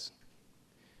 times.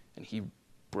 And he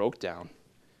broke down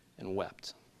and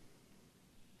wept.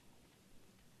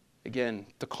 Again,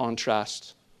 the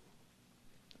contrast,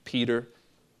 Peter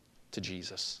to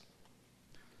Jesus.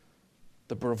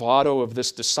 The bravado of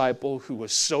this disciple who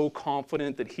was so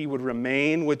confident that he would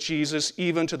remain with Jesus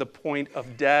even to the point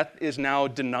of death is now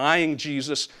denying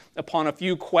Jesus upon a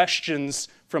few questions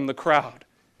from the crowd.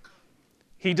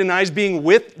 He denies being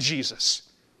with Jesus.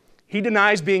 He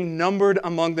denies being numbered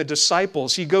among the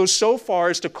disciples. He goes so far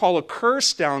as to call a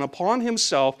curse down upon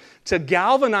himself to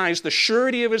galvanize the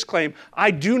surety of his claim.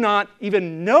 I do not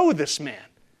even know this man.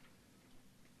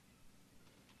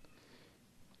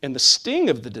 And the sting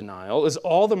of the denial is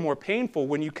all the more painful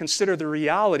when you consider the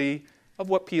reality of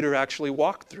what Peter actually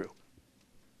walked through.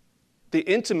 The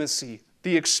intimacy,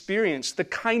 the experience, the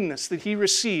kindness that he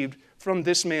received from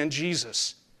this man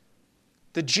Jesus.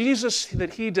 The Jesus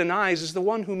that he denies is the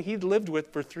one whom he'd lived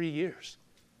with for 3 years.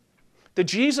 The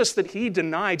Jesus that he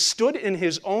denied stood in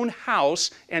his own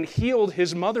house and healed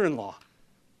his mother-in-law.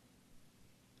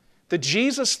 The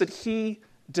Jesus that he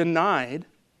denied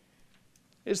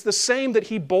is the same that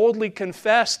he boldly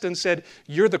confessed and said,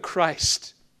 "You're the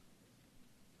Christ."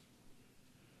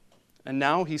 And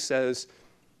now he says,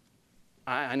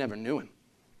 I never knew him.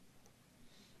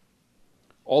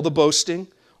 All the boasting,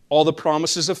 all the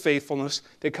promises of faithfulness,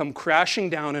 they come crashing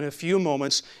down in a few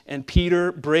moments, and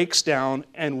Peter breaks down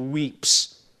and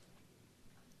weeps.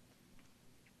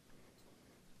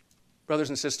 Brothers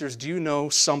and sisters, do you know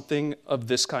something of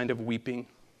this kind of weeping?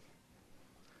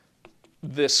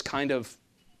 This kind of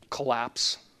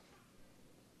collapse?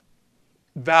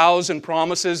 Vows and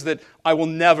promises that I'll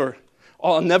never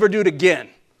do it again.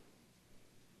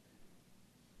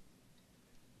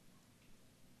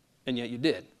 And yet you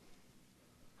did.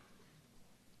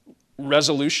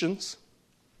 Resolutions,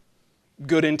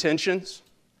 good intentions.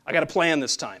 I got a plan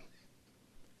this time.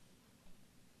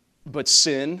 But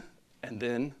sin, and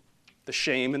then the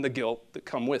shame and the guilt that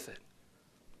come with it.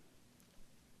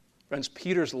 Friends,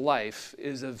 Peter's life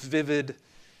is a vivid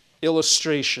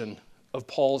illustration of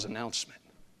Paul's announcement.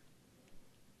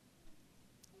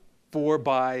 For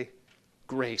by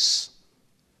grace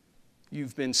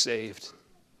you've been saved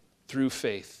through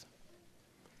faith.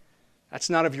 That's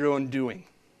not of your own doing.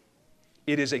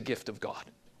 It is a gift of God.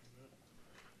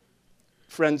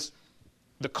 Friends,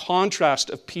 the contrast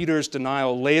of Peter's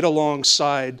denial laid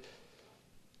alongside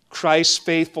Christ's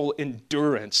faithful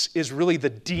endurance is really the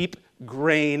deep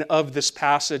grain of this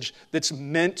passage that's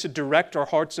meant to direct our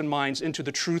hearts and minds into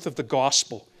the truth of the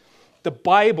gospel. The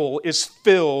Bible is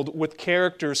filled with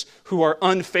characters who are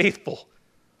unfaithful.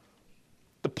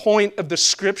 The point of the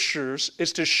Scriptures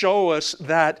is to show us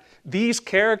that these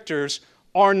characters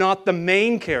are not the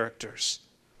main characters.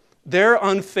 Their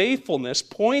unfaithfulness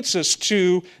points us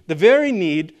to the very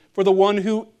need for the one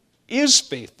who is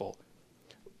faithful.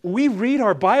 We read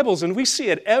our Bibles and we see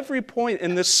at every point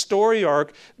in this story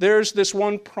arc, there's this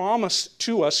one promise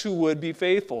to us who would be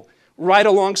faithful. Right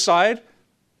alongside,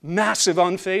 massive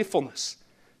unfaithfulness.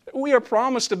 We are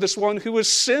promised of this one who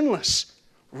is sinless,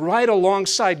 right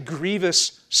alongside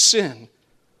grievous sin.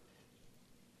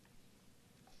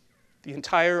 The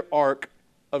entire arc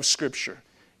of Scripture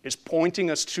is pointing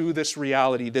us to this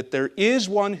reality that there is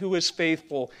one who is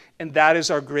faithful, and that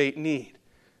is our great need.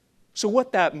 So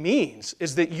what that means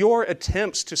is that your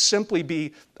attempts to simply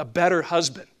be a better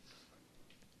husband,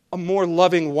 a more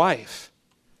loving wife,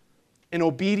 an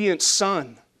obedient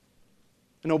son,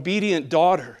 an obedient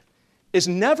daughter, is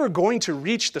never going to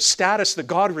reach the status that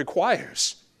God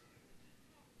requires.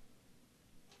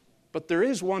 But there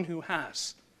is one who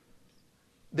has.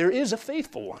 There is a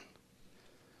faithful one.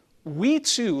 We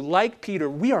too, like Peter,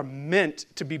 we are meant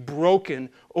to be broken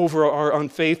over our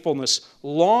unfaithfulness,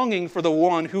 longing for the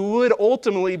one who would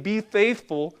ultimately be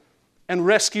faithful and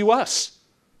rescue us.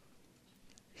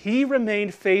 He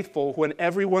remained faithful when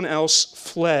everyone else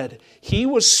fled. He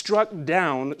was struck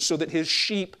down so that his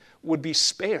sheep would be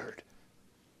spared.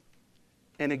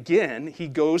 And again, he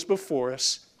goes before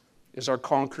us as our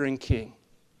conquering king.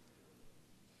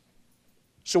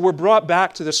 So we're brought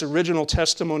back to this original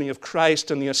testimony of Christ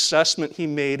and the assessment he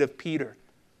made of Peter.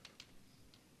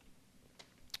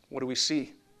 What do we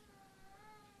see?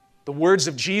 The words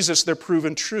of Jesus, they're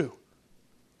proven true.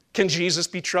 Can Jesus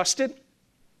be trusted?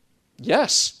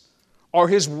 Yes. Are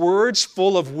his words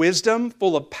full of wisdom,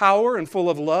 full of power, and full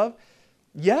of love?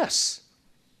 Yes.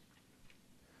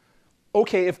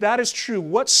 Okay, if that is true,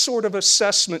 what sort of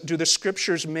assessment do the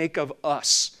Scriptures make of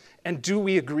us? And do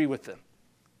we agree with them?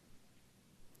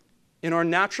 In our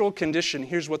natural condition,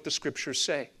 here's what the Scriptures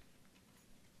say.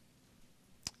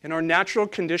 In our natural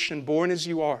condition, born as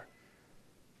you are,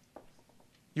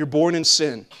 you're born in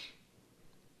sin.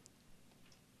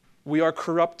 We are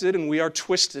corrupted and we are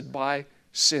twisted by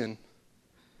sin.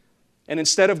 And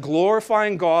instead of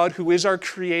glorifying God, who is our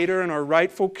Creator and our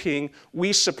rightful King,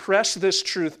 we suppress this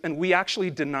truth and we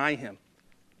actually deny Him.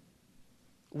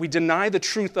 We deny the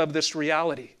truth of this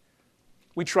reality.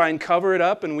 We try and cover it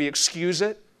up and we excuse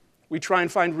it. We try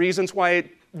and find reasons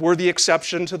why we're the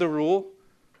exception to the rule.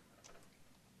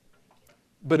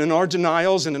 But in our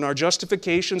denials and in our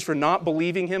justifications for not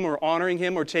believing him or honoring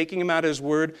him or taking him at his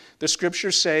word, the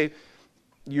scriptures say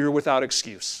you're without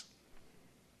excuse.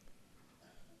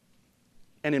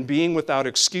 And in being without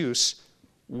excuse,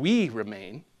 we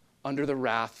remain under the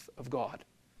wrath of God.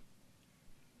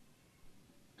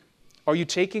 Are you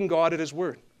taking God at his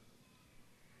word?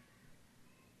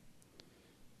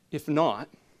 If not,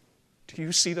 do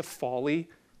you see the folly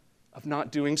of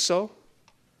not doing so?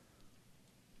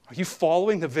 Are you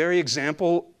following the very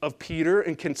example of Peter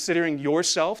and considering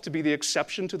yourself to be the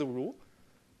exception to the rule?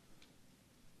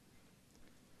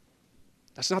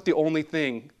 That's not the only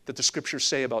thing that the scriptures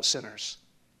say about sinners.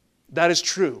 That is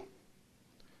true.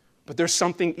 But there's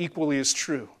something equally as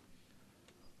true.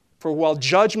 For while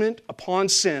judgment upon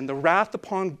sin, the wrath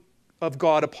of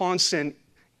God upon sin,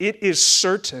 it is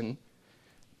certain,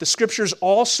 the scriptures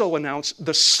also announce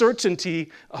the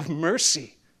certainty of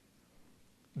mercy.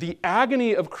 The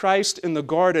agony of Christ in the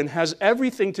garden has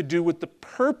everything to do with the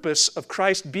purpose of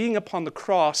Christ being upon the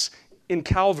cross in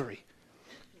Calvary.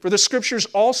 For the scriptures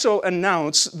also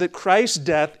announce that Christ's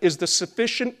death is the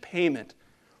sufficient payment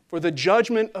for the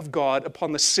judgment of God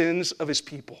upon the sins of his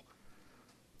people.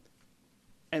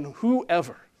 And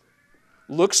whoever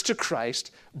looks to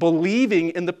Christ,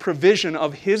 believing in the provision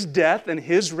of his death and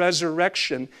his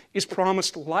resurrection, is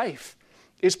promised life,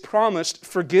 is promised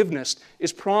forgiveness,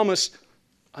 is promised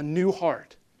a new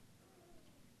heart.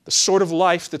 The sort of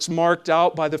life that's marked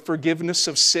out by the forgiveness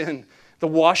of sin, the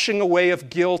washing away of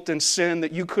guilt and sin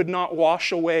that you could not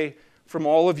wash away from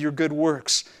all of your good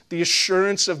works, the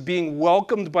assurance of being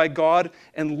welcomed by God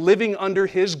and living under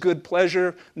his good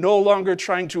pleasure, no longer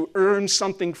trying to earn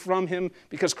something from him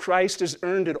because Christ has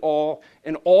earned it all,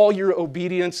 and all your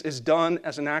obedience is done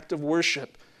as an act of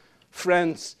worship.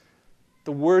 Friends,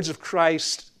 the words of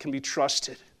Christ can be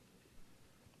trusted.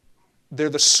 They're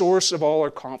the source of all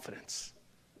our confidence.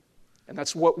 And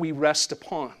that's what we rest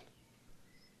upon.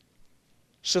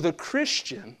 So the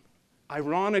Christian,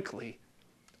 ironically,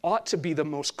 ought to be the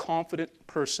most confident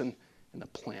person in the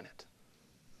planet.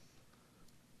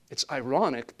 It's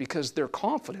ironic because their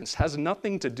confidence has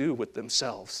nothing to do with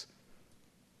themselves.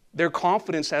 Their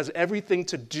confidence has everything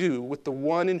to do with the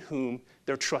one in whom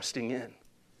they're trusting in.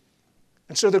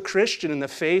 And so the Christian, in the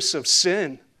face of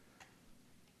sin,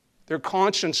 their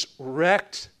conscience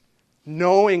wrecked,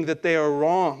 knowing that they are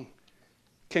wrong,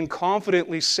 can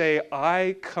confidently say,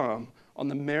 I come on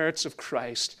the merits of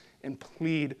Christ and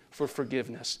plead for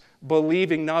forgiveness,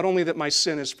 believing not only that my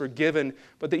sin is forgiven,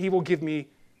 but that he will give me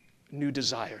new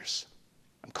desires.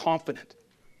 I'm confident.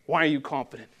 Why are you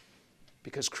confident?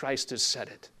 Because Christ has said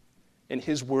it. And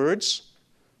his words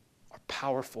are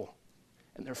powerful,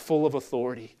 and they're full of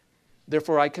authority.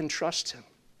 Therefore, I can trust him.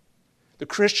 The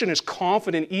Christian is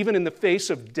confident even in the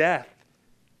face of death,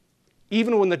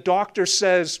 even when the doctor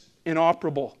says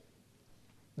inoperable.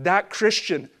 That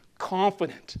Christian,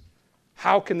 confident.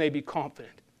 How can they be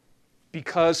confident?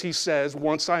 Because he says,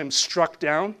 once I am struck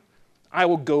down, I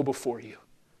will go before you.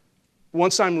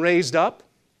 Once I'm raised up,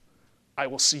 I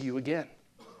will see you again.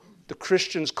 The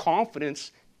Christian's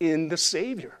confidence in the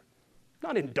Savior,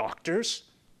 not in doctors,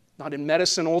 not in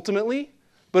medicine ultimately,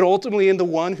 but ultimately in the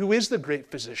one who is the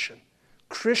great physician.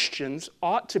 Christians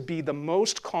ought to be the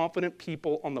most confident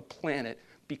people on the planet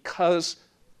because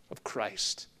of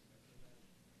Christ.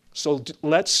 So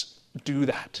let's do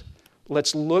that.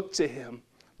 Let's look to him.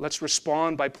 Let's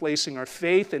respond by placing our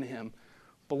faith in him,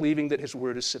 believing that his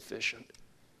word is sufficient.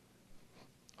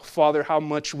 Father, how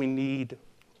much we need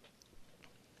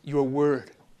your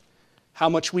word. How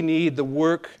much we need the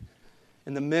work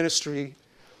and the ministry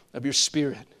of your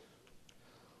Spirit.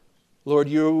 Lord,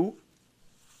 you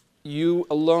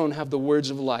alone have the words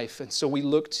of life, and so we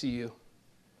look to you.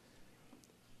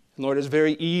 And Lord, it's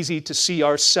very easy to see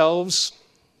ourselves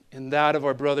in that of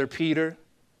our brother Peter.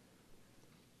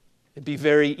 It'd be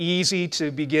very easy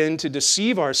to begin to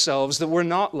deceive ourselves that we're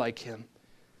not like him.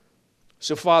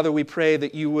 So, Father, we pray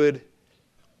that you would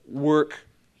work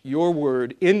your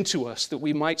word into us, that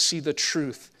we might see the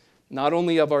truth, not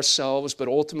only of ourselves, but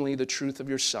ultimately the truth of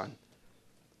your Son.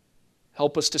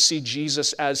 Help us to see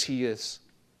Jesus as he is,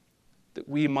 that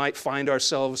we might find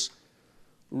ourselves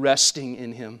resting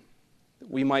in him, that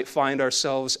we might find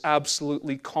ourselves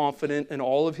absolutely confident in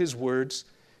all of his words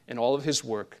and all of his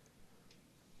work.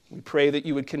 We pray that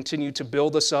you would continue to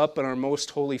build us up in our most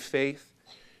holy faith,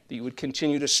 that you would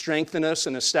continue to strengthen us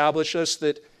and establish us,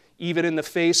 that even in the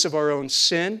face of our own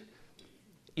sin,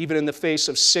 even in the face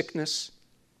of sickness,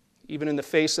 even in the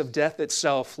face of death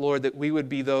itself, Lord, that we would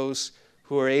be those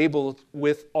who are able,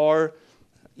 with our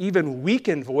even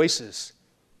weakened voices,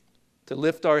 to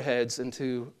lift our heads and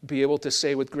to be able to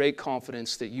say with great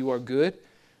confidence that you are good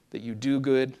that you do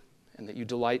good, and that you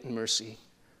delight in mercy.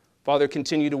 Father,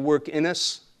 continue to work in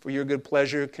us for your good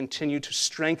pleasure. Continue to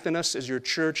strengthen us as your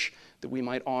church, that we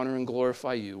might honor and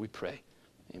glorify you, we pray.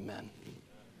 Amen.